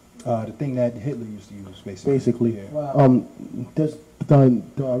 The thing that Hitler used to use, basically. Basically. Yeah. Wow. The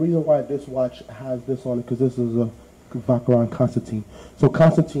reason why this watch has this on it, because this is a Vacheron Constantine. So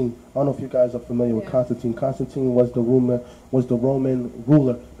Constantine, I don't know if you guys are familiar with Constantine. Constantine was the Roman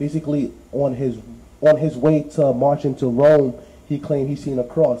ruler. Basically, on his way to march into Rome, he claimed he seen a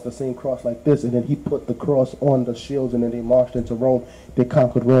cross, the same cross like this, and then he put the cross on the shields, and then they marched into Rome. They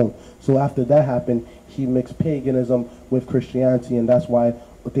conquered Rome. So after that happened, he mixed paganism with Christianity, and that's why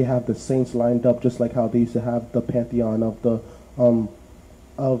they have the saints lined up, just like how they used to have the pantheon of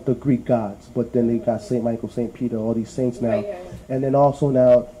the Greek gods. But then they got Saint Michael, Saint Peter, all these saints now, and then also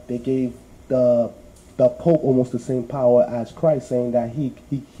now they gave the Pope almost the same power as Christ, saying that he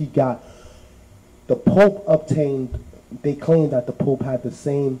got the Pope obtained. They claimed that the Pope had the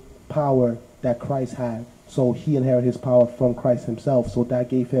same power that Christ had. So he inherited his power from Christ himself. So that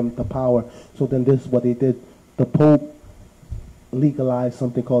gave him the power. So then this is what they did. The Pope legalized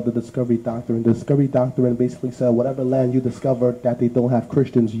something called the Discovery Doctrine. The Discovery Doctrine basically said whatever land you discover that they don't have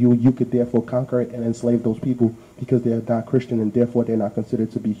Christians, you could therefore conquer it and enslave those people because they're not Christian and therefore they're not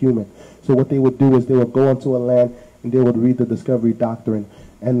considered to be human. So what they would do is they would go onto a land and they would read the Discovery Doctrine.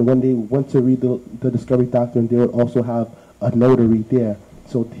 And when they went to read the Discovery Doctrine, they would also have a notary there.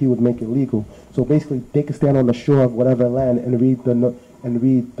 So he would make it legal. So basically, they could stand on the shore of whatever land and read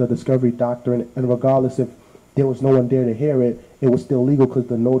the Discovery Doctrine, and regardless if there was no one there to hear it, it was still legal because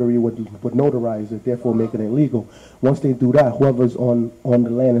the notary would notarize it, therefore making it legal. Once they do that, whoever's on the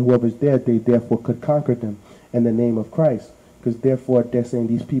land and whoever's there, they therefore could conquer them in the name of Christ. Because therefore, they're saying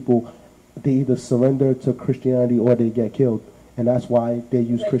these people, they either surrender to Christianity or they get killed. And that's why they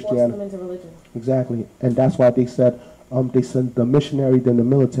use Christianity. Force them into religion. Exactly. And that's why they sent the missionary, then the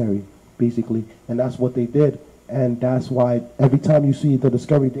military, basically. And that's what they did. And that's why every time you see the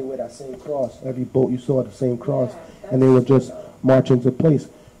Discovery, they wear that same cross. Every boat you saw, the same cross. And they would just march into place.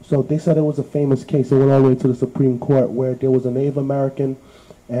 So they said it was a famous case. It went all the way to the Supreme Court where there was a Native American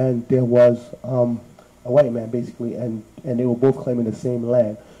and there was a white man, basically. And they were both claiming the same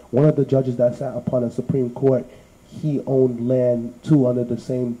land. One of the judges that sat upon the Supreme Court, he owned land too under the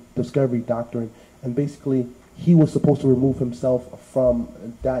same Discovery Doctrine, and basically he was supposed to remove himself from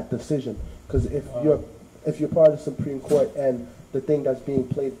that decision. Because if you're part of the Supreme Court and the thing that's being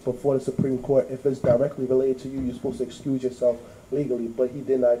played before the Supreme Court, if it's directly related to you, you're supposed to excuse yourself legally. But he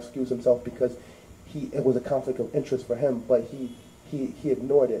did not excuse himself because it was a conflict of interest for him. But he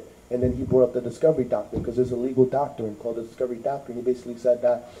ignored it, and then he brought up the Discovery Doctrine because there's a legal doctrine called the Discovery Doctrine. He basically said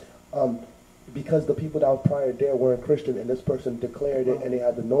that. Because the people that were prior there weren't Christian and this person declared it and they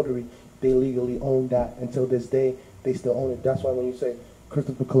had the notary, they legally owned that. Until this day, they still own it. That's why when you say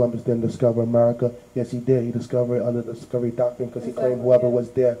Christopher Columbus didn't discover America, yes, he did. He discovered it under the Discovery Doctrine because he claimed whoever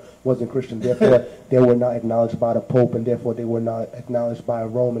was there wasn't Christian. Therefore, they were not acknowledged by the Pope, and therefore they were not acknowledged by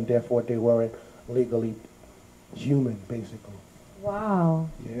Rome, and therefore they weren't legally human, basically. Wow.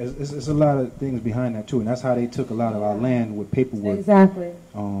 Yeah, it's a lot of things behind that too, and that's how they took a lot of our land with paperwork. Exactly.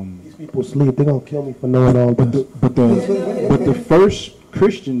 These people sleep. They're gonna kill me for knowing all this. But the first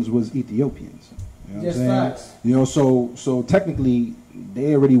Christians was Ethiopians. You know what I'm saying? Facts. You know, so technically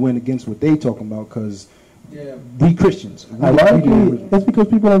they already went against what they talking about because we Christians. Ironically, that's because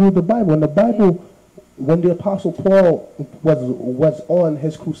people don't read the Bible. In the Bible, when the Apostle Paul was on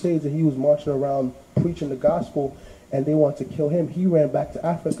his crusades and he was marching around preaching the gospel, and they wanted to kill him, he ran back to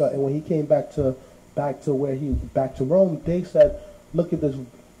Africa. And when he came back to Rome, they said, look at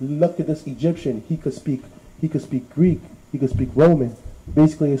this Egyptian. He could speak Greek. He could speak Roman.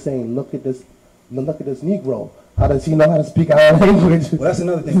 Basically, it's saying, look at this Negro. How does he know how to speak our language? Well, that's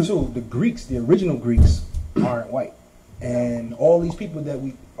another thing too. The original Greeks, aren't white, and all these people that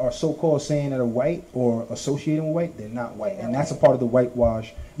we are so-called saying that are white or associating with white, they're not white, and that's a part of the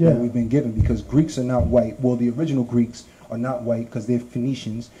whitewash that we've been given because Greeks are not white. Well, the original Greeks are not white because they're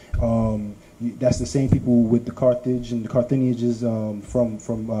Phoenicians. That's the same people with the Carthage and the Carthaginians from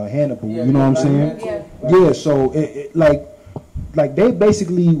Hannibal. Yeah, you know what I'm saying? Yeah. So like they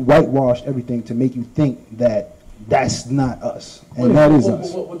basically whitewashed everything to make you think that that's not us, and that is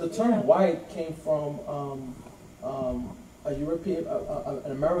us. Well, the term white came from a European,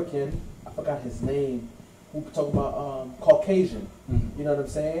 an American, I forgot his name, who talked about Caucasian. Mm-hmm. You know what I'm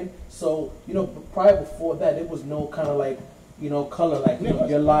saying? So, you know, prior before that, there was no kind of like, you know, color, like, you know,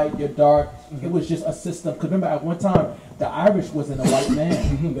 you're light, you're dark. Mm-hmm. It was just a system. Because remember, at one time, the Irish wasn't a white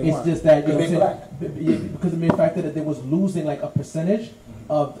man. It's just that, you know, because of the mere fact that they was losing like a percentage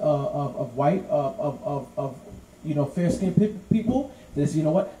of white, of you know, fair-skinned people. This, you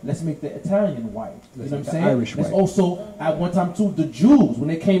know what? Let's make the Italian white. You know what I'm saying? Irish There's white. also at one time too the Jews when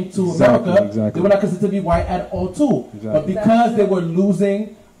they came to America, they were not considered to be white at all too. But because they were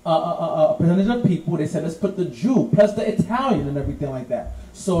losing a percentage of people, they said let's put the Jew plus the Italian and everything like that.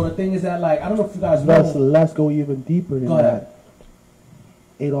 So the thing is that, like, I don't know if you guys know. Let's go even deeper than Go ahead.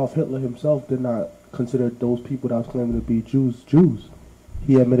 that. Adolf Hitler himself did not consider those people that was claiming to be Jews.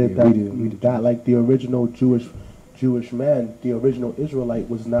 He admitted that like the original Jewish man, the original Israelite,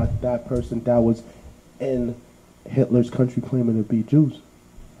 was not that person that was in Hitler's country claiming to be Jews.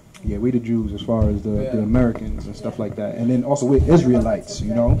 Yeah, we the Jews as far as the Americans and stuff like that, and then also we're Israelites,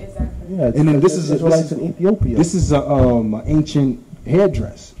 you know. Yeah, and then this is Israelites in Ethiopia. This is a ancient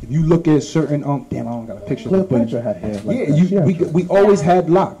hairdress. If you look at certain damn, I don't got a picture. Cleopatra had hair. Like we always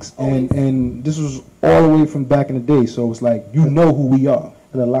had locks, and this was all the way from back in the day. So it's like you know who we are.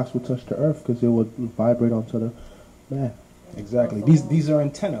 And the locks would touch the earth because it would vibrate onto the man. Exactly. These are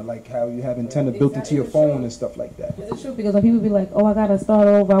antenna, like how you have antenna built into your phone and stuff like that. It's true because when people be like, "Oh, I gotta start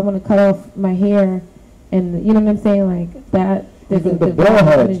over. I want to cut off my hair," and you know what I'm saying, like that. Even the bald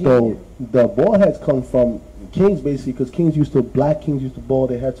heads, though, the bald heads come from kings basically, because black kings used to bald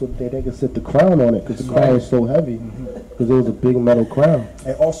their heads so they could sit the crown on it because the crown is so heavy because it was a big metal crown.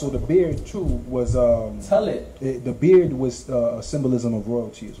 And also the beard too was the beard was a symbolism of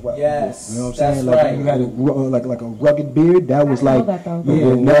royalty as well. Yes, you know what I'm that's saying? Like right. you had like a rugged beard that was like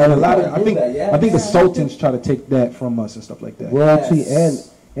and a lot of I think the sultans try to take that from us and stuff like that. Royalty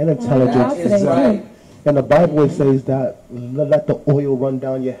and intelligence. That's right. And the Bible says that let the oil run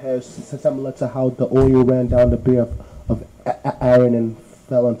down your hair, similar to how the oil ran down the beard of Aaron and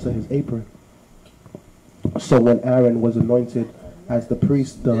fell onto his apron. So when Aaron was anointed as the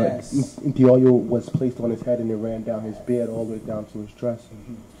priest, the oil was placed on his head and it ran down his beard all the way down to his dress.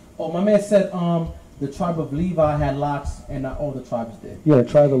 Oh, my man said the tribe of Levi had locks and not all the tribes did. Yeah, the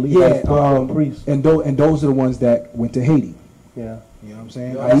tribe of Levi priests. And those are the ones that went to Haiti. Yeah. You know what I'm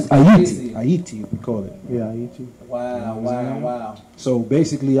saying? Yo, Haiti, we call it. Yeah, Haiti. Wow. So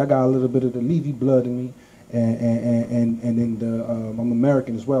basically, I got a little bit of the Levi blood in me, and then I'm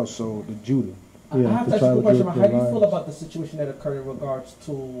American as well, so the Judah. Yeah, I have to ask you a question. How do you feel about the situation that occurred in regards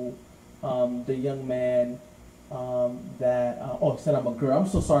to the young man that he said I'm a girl. I'm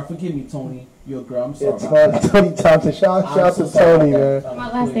so sorry. Forgive me, Tony. You're a girl. I'm sorry. It's Tony Thompson. Shout out to Tony, man.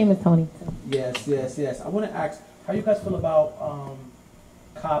 My last name is Tony. Yes. I want to ask how you guys feel about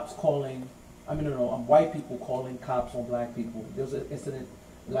cops calling. White people calling cops on black people. There was an incident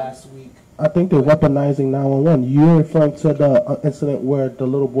last week. I think they're weaponizing 911. You're referring to the incident where the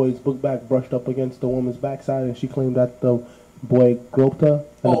little boy's book bag brushed up against the woman's backside and she claimed that the boy groped her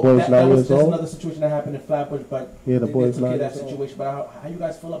and the boy was 9 years There's old? another situation that happened in Flatbush, but yeah, the boy they is took care 9 of that years old. situation. But how you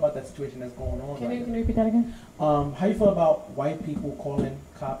guys feel about that situation that's going on? Can you repeat that again? How you feel about white people calling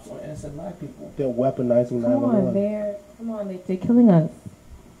cops on innocent black people? They're weaponizing 911. Come on, they're killing us.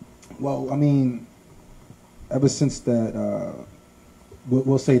 Well, I mean, ever since that,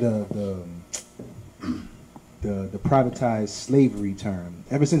 we'll say the privatized slavery term.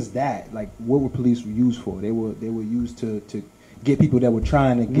 Ever since that, like, what were police used for? They were used to get people that were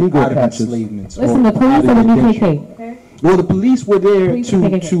trying to get out of enslavement. Listen, the police are the KKK. Okay? Well, the police were there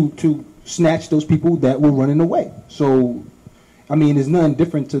to snatch those people that were running away. So, I mean, there's nothing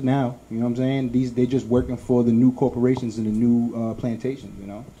different to now. You know what I'm saying? They're just working for the new corporations and the new plantations. You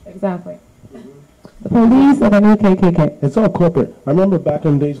know. Exactly. The police are the new KKK. It's all corporate. I remember back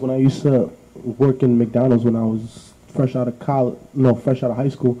in the days when I used to work in McDonald's when I was fresh out of high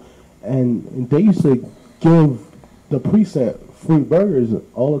school, and they used to give the precinct free burgers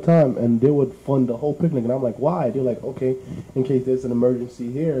all the time, and they would fund the whole picnic. And I'm like, why? They're like, okay, in case there's an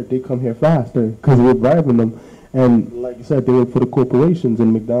emergency here, they come here faster because we're bribing them. And like you said, they work for the corporations,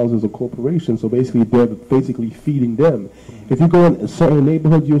 and McDonald's is a corporation, so basically they're basically feeding them. If you go in certain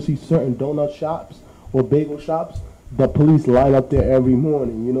neighborhoods, you'll see certain donut shops or bagel shops. the police line up there every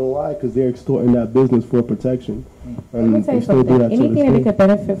morning. You know why? Because they're extorting that business for protection. Let me tell you something. Anything that they could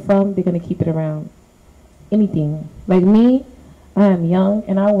benefit from, they're going to keep it around. Anything. Like me, I am young,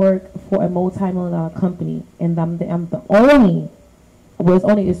 and I work for a multi-million-dollar company, and I'm the only,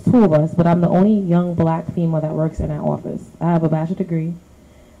 well, it's two of us, but I'm the only young black female that works in that office. I have a bachelor's degree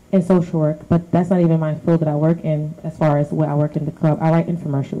in social work, but that's not even my field that I work in as far as what I work in the club. I write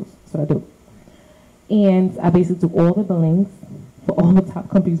infomercials, that's what I do. And I basically do all the billings for all the top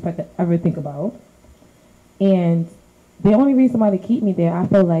companies I could ever think about. And the only reason why they keep me there, I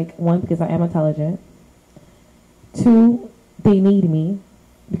feel like, one, because I am intelligent. Two, they need me.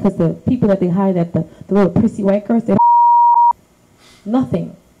 Because the people that they hire, the little prissy white girls, they don't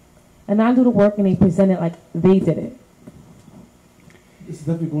nothing. And I do the work and they present it like they did it. This is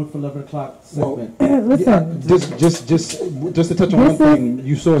definitely going for 11 o'clock segment. Listen. Just to touch on one thing,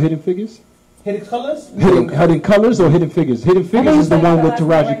 you saw Hidden Figures? Hidden Colors? Hidden Colors or Hidden Figures? Hidden Figures is the one with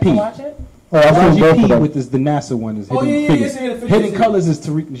Taraji P. Taraji P with the NASA one is Hidden Figures. Hidden Colors is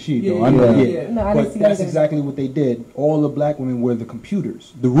Tariq Nasheed, though. I know, No, I didn't but see that's that. exactly what they did. All the black women were the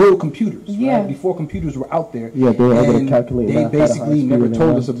computers, the real computers, right? Before computers were out there. Yeah, they were able to calculate. They basically never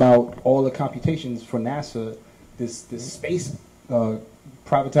told us about all the computations for NASA, this space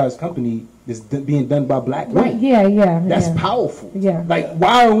privatized company is being done by black women. Right, That's powerful. Yeah. Like,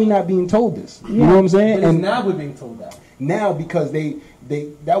 why are we not being told this? You know what I'm saying? And now we're being told that. Now, because they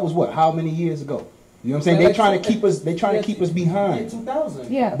that was what, how many years ago? You know what I'm saying? They're trying to keep us. They trying to keep us behind.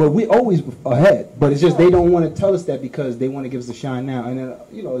 2000. Yeah. But we're always ahead. But it's just they don't want to tell us that because they want to give us a shine now. And then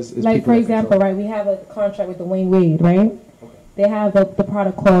it's like, for example, right? We have a contract with the Wayne Wade, right? Okay. They have the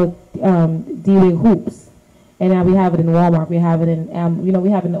product called D-Wade Hoops, and now we have it in Walmart. We have it in we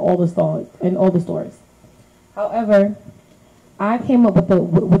have it in all the stores. However, I came up with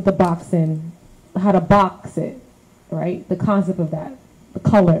the boxing, how to box it, right? The concept of that, the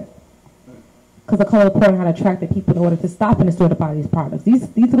color. Because the color reporting how to attract the people in order to stop in the store to buy these products. These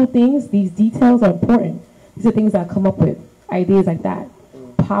little things, these details are important. These are things that I come up with, ideas like that.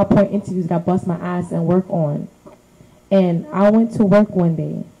 PowerPoint interviews that I bust my ass and work on. And I went to work one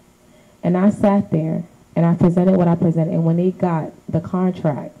day, and I sat there, and I presented what I presented. And when they got the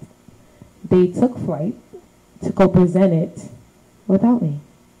contract, they took flight to go present it without me.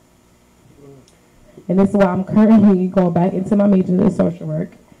 And this is why I'm currently going back into my major in social work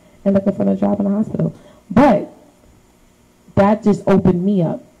and looking for a job in a hospital. But that just opened me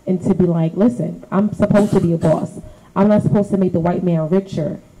up and to be like, listen, I'm supposed to be a boss. I'm not supposed to make the white man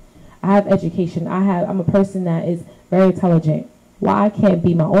richer. I have education. I'm a person that is very intelligent. Why I can't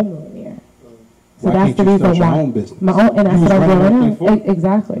be my own millionaire? So why that's the reason why. Your own business? My own, and that's what I'm doing.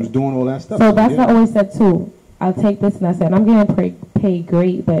 Exactly. You was doing all that stuff. So that's what I always said too. I'll take this and I said, I'm getting paid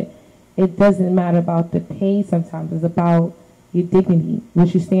great, but it doesn't matter about the pay sometimes. It's about your dignity,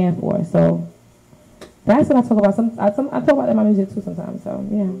 what you stand for. So that's what I talk about. I talk about that in my music too sometimes. So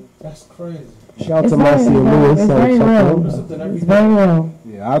yeah. That's crazy. Shout out to Marcy and Lewis. It's very real. It's very real.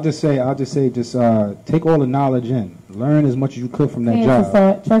 Yeah, I'll just say, just take all the knowledge in. Learn as much as you could from that job.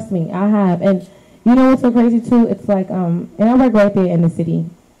 So, trust me, I have. And you know what's so crazy too? It's like, and I work right there in the city.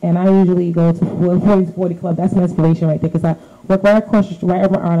 And I usually go to 40 Club. That's my inspiration right there. because I work right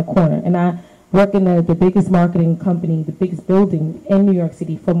around the corner. And I work in the biggest marketing company, the biggest building in New York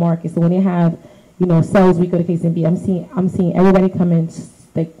City for markets. So when they have, sales week or the case and be, I'm seeing everybody come in,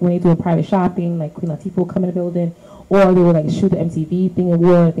 like when they do a private shopping, like Queen Latifah will come in the building, or they will like shoot the MTV thing and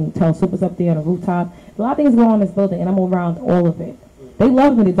war, I think Tell Super's up there on the rooftop. A lot of things go on in this building, and I'm around all of it. They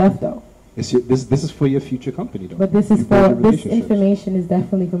love me to death though. This is for your future company though. But this information is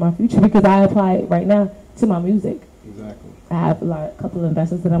definitely for my future because I apply it right now to my music. Exactly. I have a couple of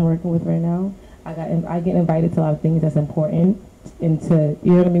investors that I'm working with right now. I get invited to a lot of things that's important into,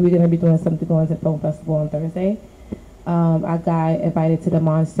 you know what I mean? We're going to be doing something going to the film festival on Thursday. I got invited to the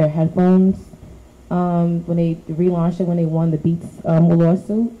Monster headphones when they relaunched it, when they won the Beats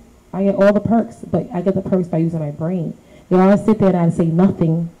lawsuit. I get all the perks, but I get the perks by using my brain. You know, I sit there and I say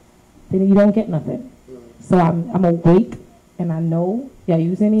nothing, then you don't get nothing. So I'm awake and I know y'all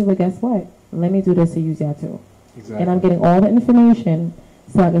using me, but guess what? Let me do this to use y'all too. Exactly. And I'm getting all the information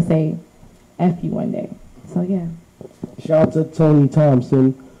so I can say F you one day. So yeah. Shout out to Tony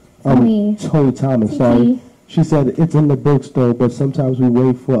Thompson. Tony Thomas, sorry. She said it's in the books though, but sometimes we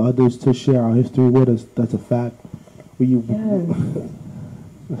wait for others to share our history with us. That's a fact. Well,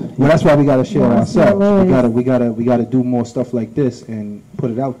 that's why we gotta share ourselves. We gotta do more stuff like this and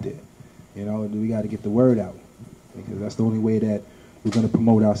put it out there. We gotta get the word out because that's the only way that we're gonna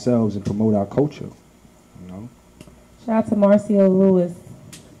promote ourselves and promote our culture. Shout out to Marcia Lewis.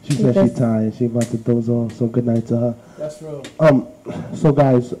 She said she's tired. She about to doze off. So good night to her. That's real. So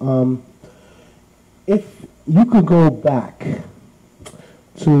guys, if you could go back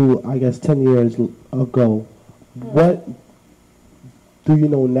to, I guess, 10 years ago, what do you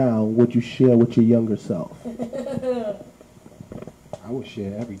know now would you share with your younger self? I would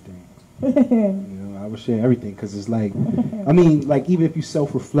share everything. I would share everything because it's like, I mean, like even if you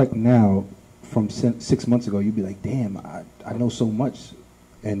self-reflect now from 6 months ago, you'd be like, damn, I know so much,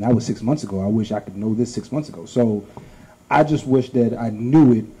 and that was 6 months ago. I wish I could know this 6 months ago. So I just wish that I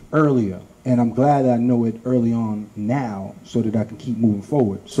knew it earlier, and I'm glad that I know it early on now so that I can keep moving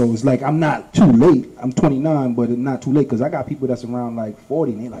forward. So it's like I'm not too late. I'm 29, but it's not too late because I got people that's around like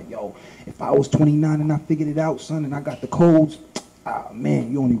 40, and they're like, yo, if I was 29 and I figured it out, son, and I got the codes,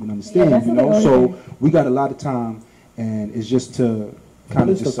 man, you don't even understand, So we got a lot of time, and it's just to kind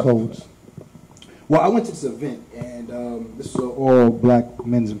of just codes. Well, I went to this event, and this is an all-black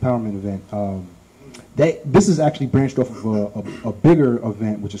men's empowerment event. This is actually branched off of a bigger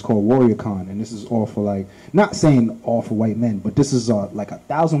event, which is called WarriorCon, and this is all for like, not saying all for white men, but this is like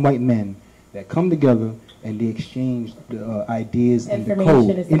 1,000 white men that come together and they exchange the ideas and the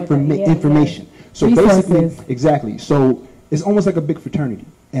code, information. So resources. Basically, exactly. So it's almost like a big fraternity,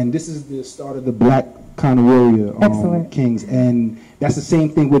 and this is the start of the Black kind of warrior kings, and that's the same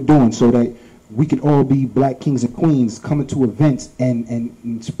thing we're doing, so that we could all be black kings and queens coming to events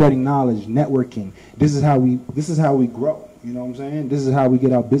and spreading knowledge, networking. This is how we grow. You know what I'm saying? This is how we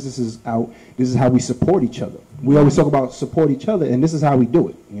get our businesses out. This is how we support each other. We always talk about support each other, and this is how we do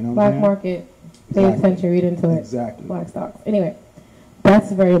it. You know what I'm saying? Black market. Pay attention, read into it. Exactly. Black stocks. Anyway, that's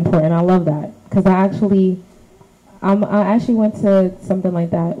very important. I love that because I actually went to something like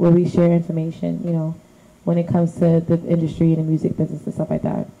that where we share information. When it comes to the industry and the music business and stuff like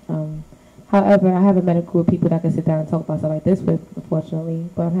that. However, I haven't met a group of people that I can sit down and talk about stuff like this with, unfortunately.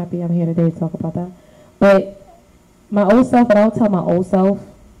 But I'm happy I'm here today to talk about that. But my old self, and I'll tell my old self,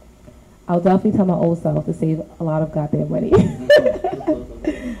 I'll definitely tell my old self to save a lot of goddamn money.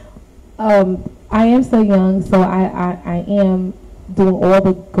 I am still young, so I am doing all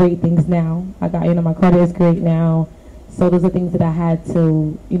the great things now. I got, my credit is great now. So those are things that I had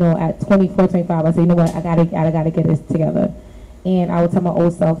to, at 24, 25, I say, you know what, I gotta get this together. And I would tell my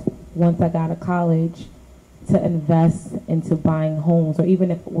old self, once I got to college, to invest into buying homes, or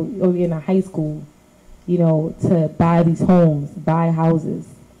even if we're in a high school, to buy these homes, buy houses.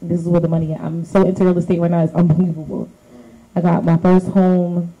 This is where the money is. I'm so into real estate right now, it's unbelievable. I got my first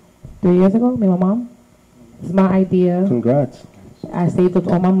home 3 years ago, me and my mom. It's my idea. Congrats. I saved up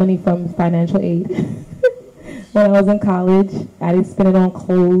all my money from financial aid. When I was in college, I didn't spend it on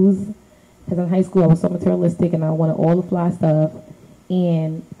clothes, because in high school I was so materialistic and I wanted all the fly stuff.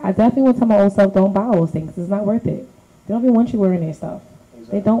 And I definitely would tell my old self, don't buy all those things. It's not worth it. They don't even want you wearing their stuff.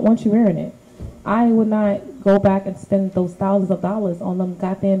 Exactly. They don't want you wearing it. I would not go back and spend those thousands of dollars on them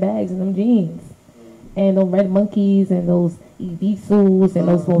goddamn bags and them jeans. And those Red Monkeys and those Ibisus and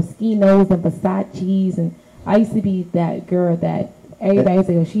those Moschnos and Versace's. And I used to be that girl that everybody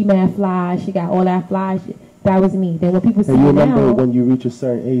say, oh, she mad fly, she got all that fly shit. That was me. Then when people see you remember now, when you reach a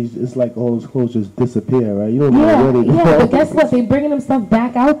certain age, it's like all those clothes just disappear, right? You don't know where they go. Yeah, but guess what? They bringing them stuff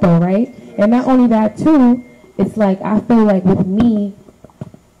back out though, right? And not only that too, it's like I feel like with me,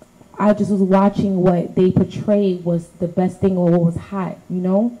 I just was watching what they portrayed was the best thing or what was hot, and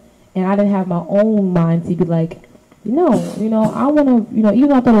I didn't have my own mind to be like, I want to, even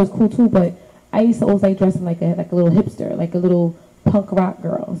though I thought it was cool too, but I used to always like dressing like a little hipster, like a little punk rock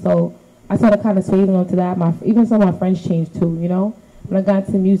girl. So I started kind of swaying onto that. Even some of my friends changed too, When I got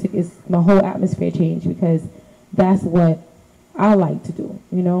into music, my whole atmosphere changed because that's what I like to do,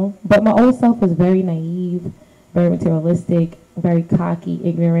 But my old self was very naive, very materialistic, very cocky,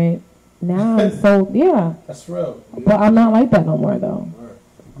 ignorant. Now I'm so, That's real. But I'm not like that no more, though.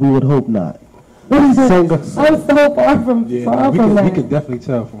 We would hope not. I'm so far from that. We could definitely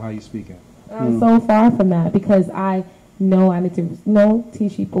tell from how you're speaking. I'm so far from that because I know I need to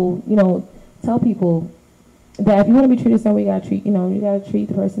teach people, tell people that if you want to be treated the same way, you gotta treat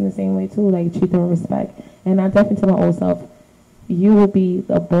the person the same way too, like treat them with respect. And I definitely tell my old self, you will be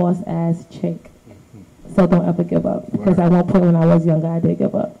the boss ass chick. So don't ever give up. Because at one point when I was younger, I did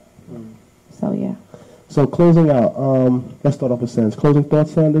give up. So yeah. So closing out, let's start off with Sanders. Closing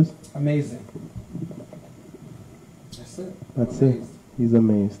thoughts, Sanders? Amazing. That's it. That's it. He's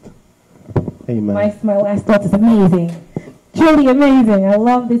amazed. Amen. My last thought is amazing. Truly amazing. I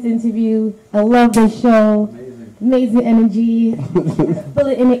love this interview. I love this show. Amazing energy. Feel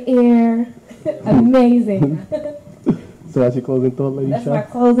it in the air. Amazing. So that's your closing thought, Lady That's Shaw? my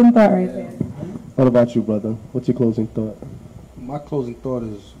closing thought right there. What about you, brother? What's your closing thought? my closing thought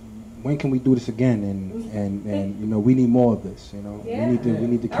is, when can we do this again? And you know, we need more of this. You know, Yeah. we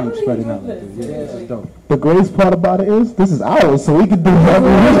need to I keep really spreading enjoyed out like this. this. Yeah, Yeah. this is dope. The greatest part about it is this is ours, so we can do whatever.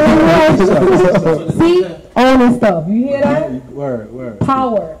 See, owning stuff. You hear that? Word.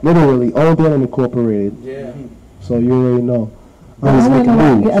 Power. Literally, owned and incorporated. Yeah. So you already know. I want to making know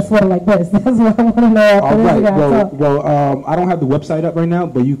why moves. you get a sweater like this. That's what I want to know after All this. right. We gotta talk. Well, I don't have the website up right now,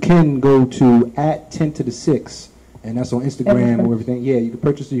 but you can go to @10to6, and that's on Instagram or everything. Yeah, you can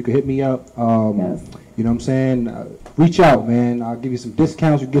purchase it. You can hit me up. Yes. You know what I'm saying? Reach out, man. I'll give you some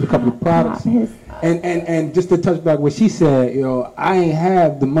discounts. You can get a couple of products. And just to touch back what she said, you know, I ain't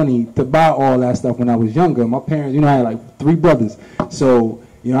have the money to buy all that stuff when I was younger. My parents, you know, I had like 3 brothers, so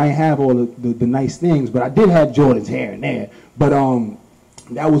you know, I ain't have all the nice things, but I did have Jordans here and there. But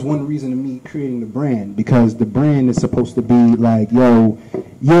that was one reason of me creating the brand, because the brand is supposed to be like, yo,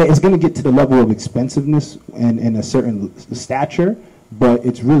 yeah, it's gonna get to the level of expensiveness and a certain stature, but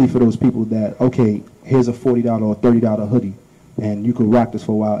it's really for those people that, okay, here's a $40 or $30 hoodie, and you could rock this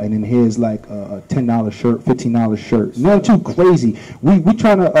for a while, and then here's like a $10 shirt, $15 shirt. Nothing too crazy. We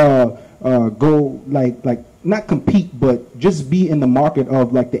trying to go like not compete, but just be in the market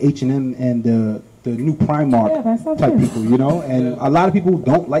of like the H&M and the new Primark that sounds type good. people, you know. And a lot of people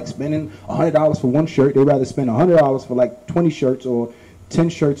don't like spending $100 for one shirt. They'd rather spend $100 for like 20 shirts or 10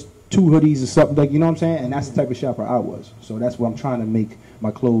 shirts, 2 hoodies or something, like, you know what I'm saying? And that's the type of shopper I was. So that's what I'm trying to make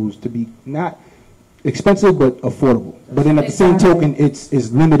my clothes to be, not expensive but affordable. But then at the same token, it's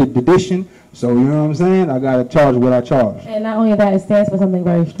limited edition. So you know what I'm saying? I gotta charge what I charge. And not only that, it stands for something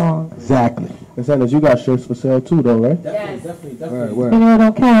very strong. Exactly. And Sanders, you got shirts for sale too, though, right? Definitely. Word. You know, it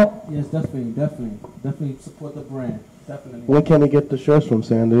don't count. Yes, definitely support the brand. Definitely. Where can they get the shirts from,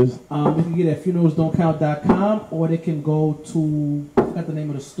 Sanders? They can get it at funeralsdon'tcount.com, or they can go to, I forgot the name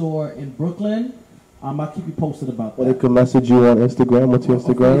of the store in Brooklyn. I'll keep you posted about Or they that. can message you on Instagram. What's your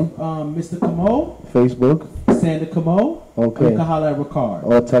Instagram? Mr. Camo, Facebook? Sander Camo, or you Okay. can holler at Ricard.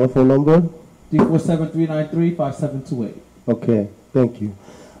 Or telephone number? 347-393-5728. Okay, thank you.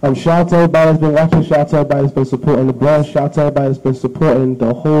 Shout out to everybody that's been watching. Shout out to everybody that's been supporting the brand. Shout out to everybody that's been supporting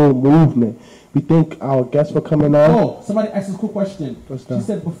the whole movement. We thank our guests for coming on. Oh, somebody asked us a cool question. What's She that?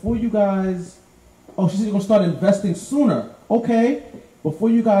 said, before you guys, she said you're going to start investing sooner. Okay. Before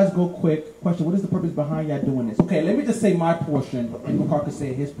you guys go quick, question, what is the purpose behind y'all doing this? Okay, let me just say my portion, and Ricard can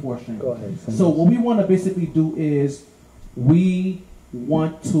say his portion. Go ahead. So what we want to basically do is we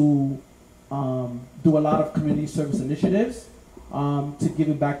want to do a lot of community service initiatives to give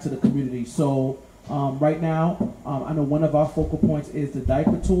it back to the community. So right now, I know one of our focal points is the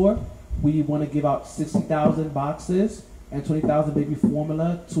diaper tour. We want to give out 60,000 boxes and 20,000 baby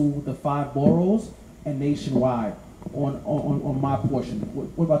formula to the 5 boroughs and nationwide on my portion.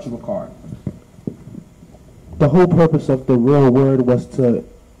 What about you, Ricard? The whole purpose of the real word was to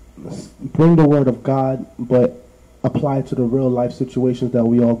bring the word of God, but apply it to the real life situations that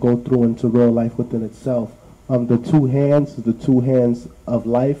we all go through, into real life within itself. The 2 hands, the 2 hands of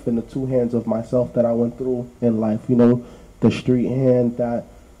life and the 2 hands of myself that I went through in life. You know, the street hand that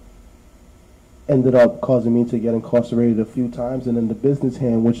ended up causing me to get incarcerated a few times, and then the business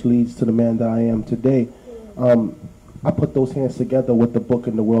hand, which leads to the man that I am today. I put those hands together with the book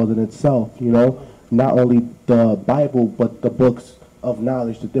and the world in itself, you know, not only the Bible, but the books of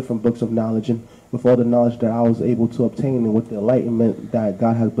knowledge, the different books of knowledge, and with all the knowledge that I was able to obtain and with the enlightenment that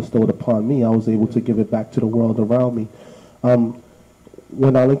God has bestowed upon me, I was able to give it back to the world around me.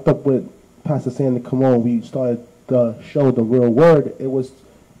 When I linked up with Pastor Sander Camo, we started the show, The Real Word. It was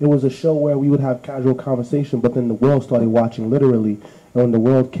a show where we would have casual conversation, but then the world started watching literally. And when the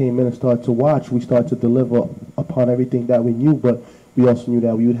world came in and started to watch, we started to deliver upon everything that we knew, but we also knew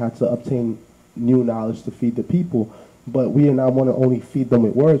that we would have to obtain new knowledge to feed the people. But we did not want to only feed them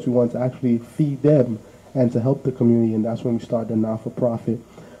with words. We wanted to actually feed them and to help the community, and that's when we started the not-for-profit.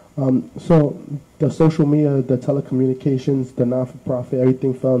 So the social media, the telecommunications, the not-for-profit,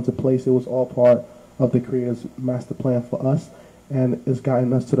 everything fell into place. It was all part of the Creator's master plan for us, and it's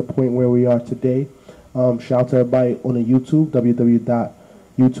gotten us to the point where we are today. Shout out to everybody on the YouTube,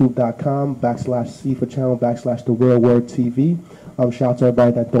 www.youtube.com/C for channel /The Real Word TV. Shout out to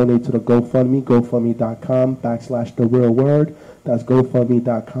everybody that donated to the GoFundMe, GoFundMe.com/The Real Word. That's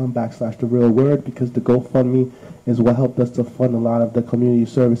GoFundMe.com /The Real Word, because the GoFundMe is what helped us to fund a lot of the community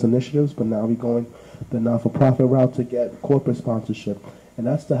service initiatives, but now we're going the not-for-profit route to get corporate sponsorship. And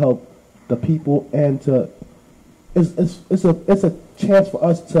that's to help the people and to, it's a chance for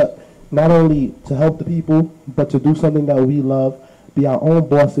us to not only to help the people, but to do something that we love, be our own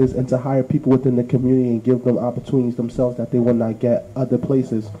bosses, and to hire people within the community and give them opportunities themselves that they will not get other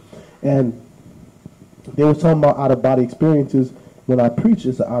places. And they were talking about out-of-body experiences, when I preach,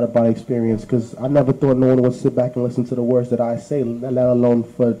 it's an out-of-body experience, because I never thought no one would sit back and listen to the words that I say, let alone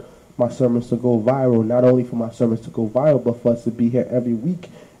for my sermons to go viral. Not only for my sermons to go viral, but for us to be here every week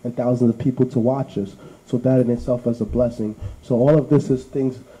and thousands of people to watch us. So that in itself is a blessing. So all of this is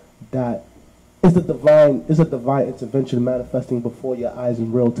things that is a divine intervention manifesting before your eyes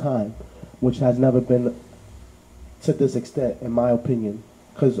in real time, which has never been to this extent, in my opinion.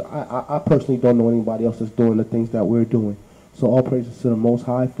 Because I personally don't know anybody else that's doing the things that we're doing. So all praises to the Most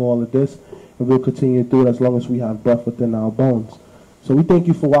High for all of this, and we'll continue to do it as long as we have breath within our bones. So we thank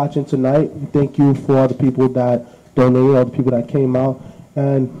you for watching tonight. We thank you for all the people that donated, all the people that came out,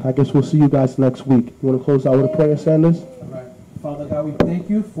 and I guess we'll see you guys next week. You want to close out with a prayer, Sanders? All right. Father God, we thank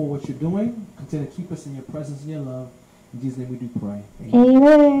you for what you're doing. Continue to keep us in your presence and your love. In Jesus' name we do pray.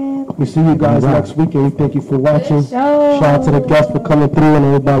 Amen. We see you guys next week, and we thank you for watching. Good show. Shout out to the guests for coming through and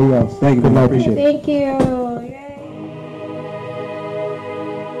everybody else. Thank you, Good man. night, Appreciate it. Thank you. Yay.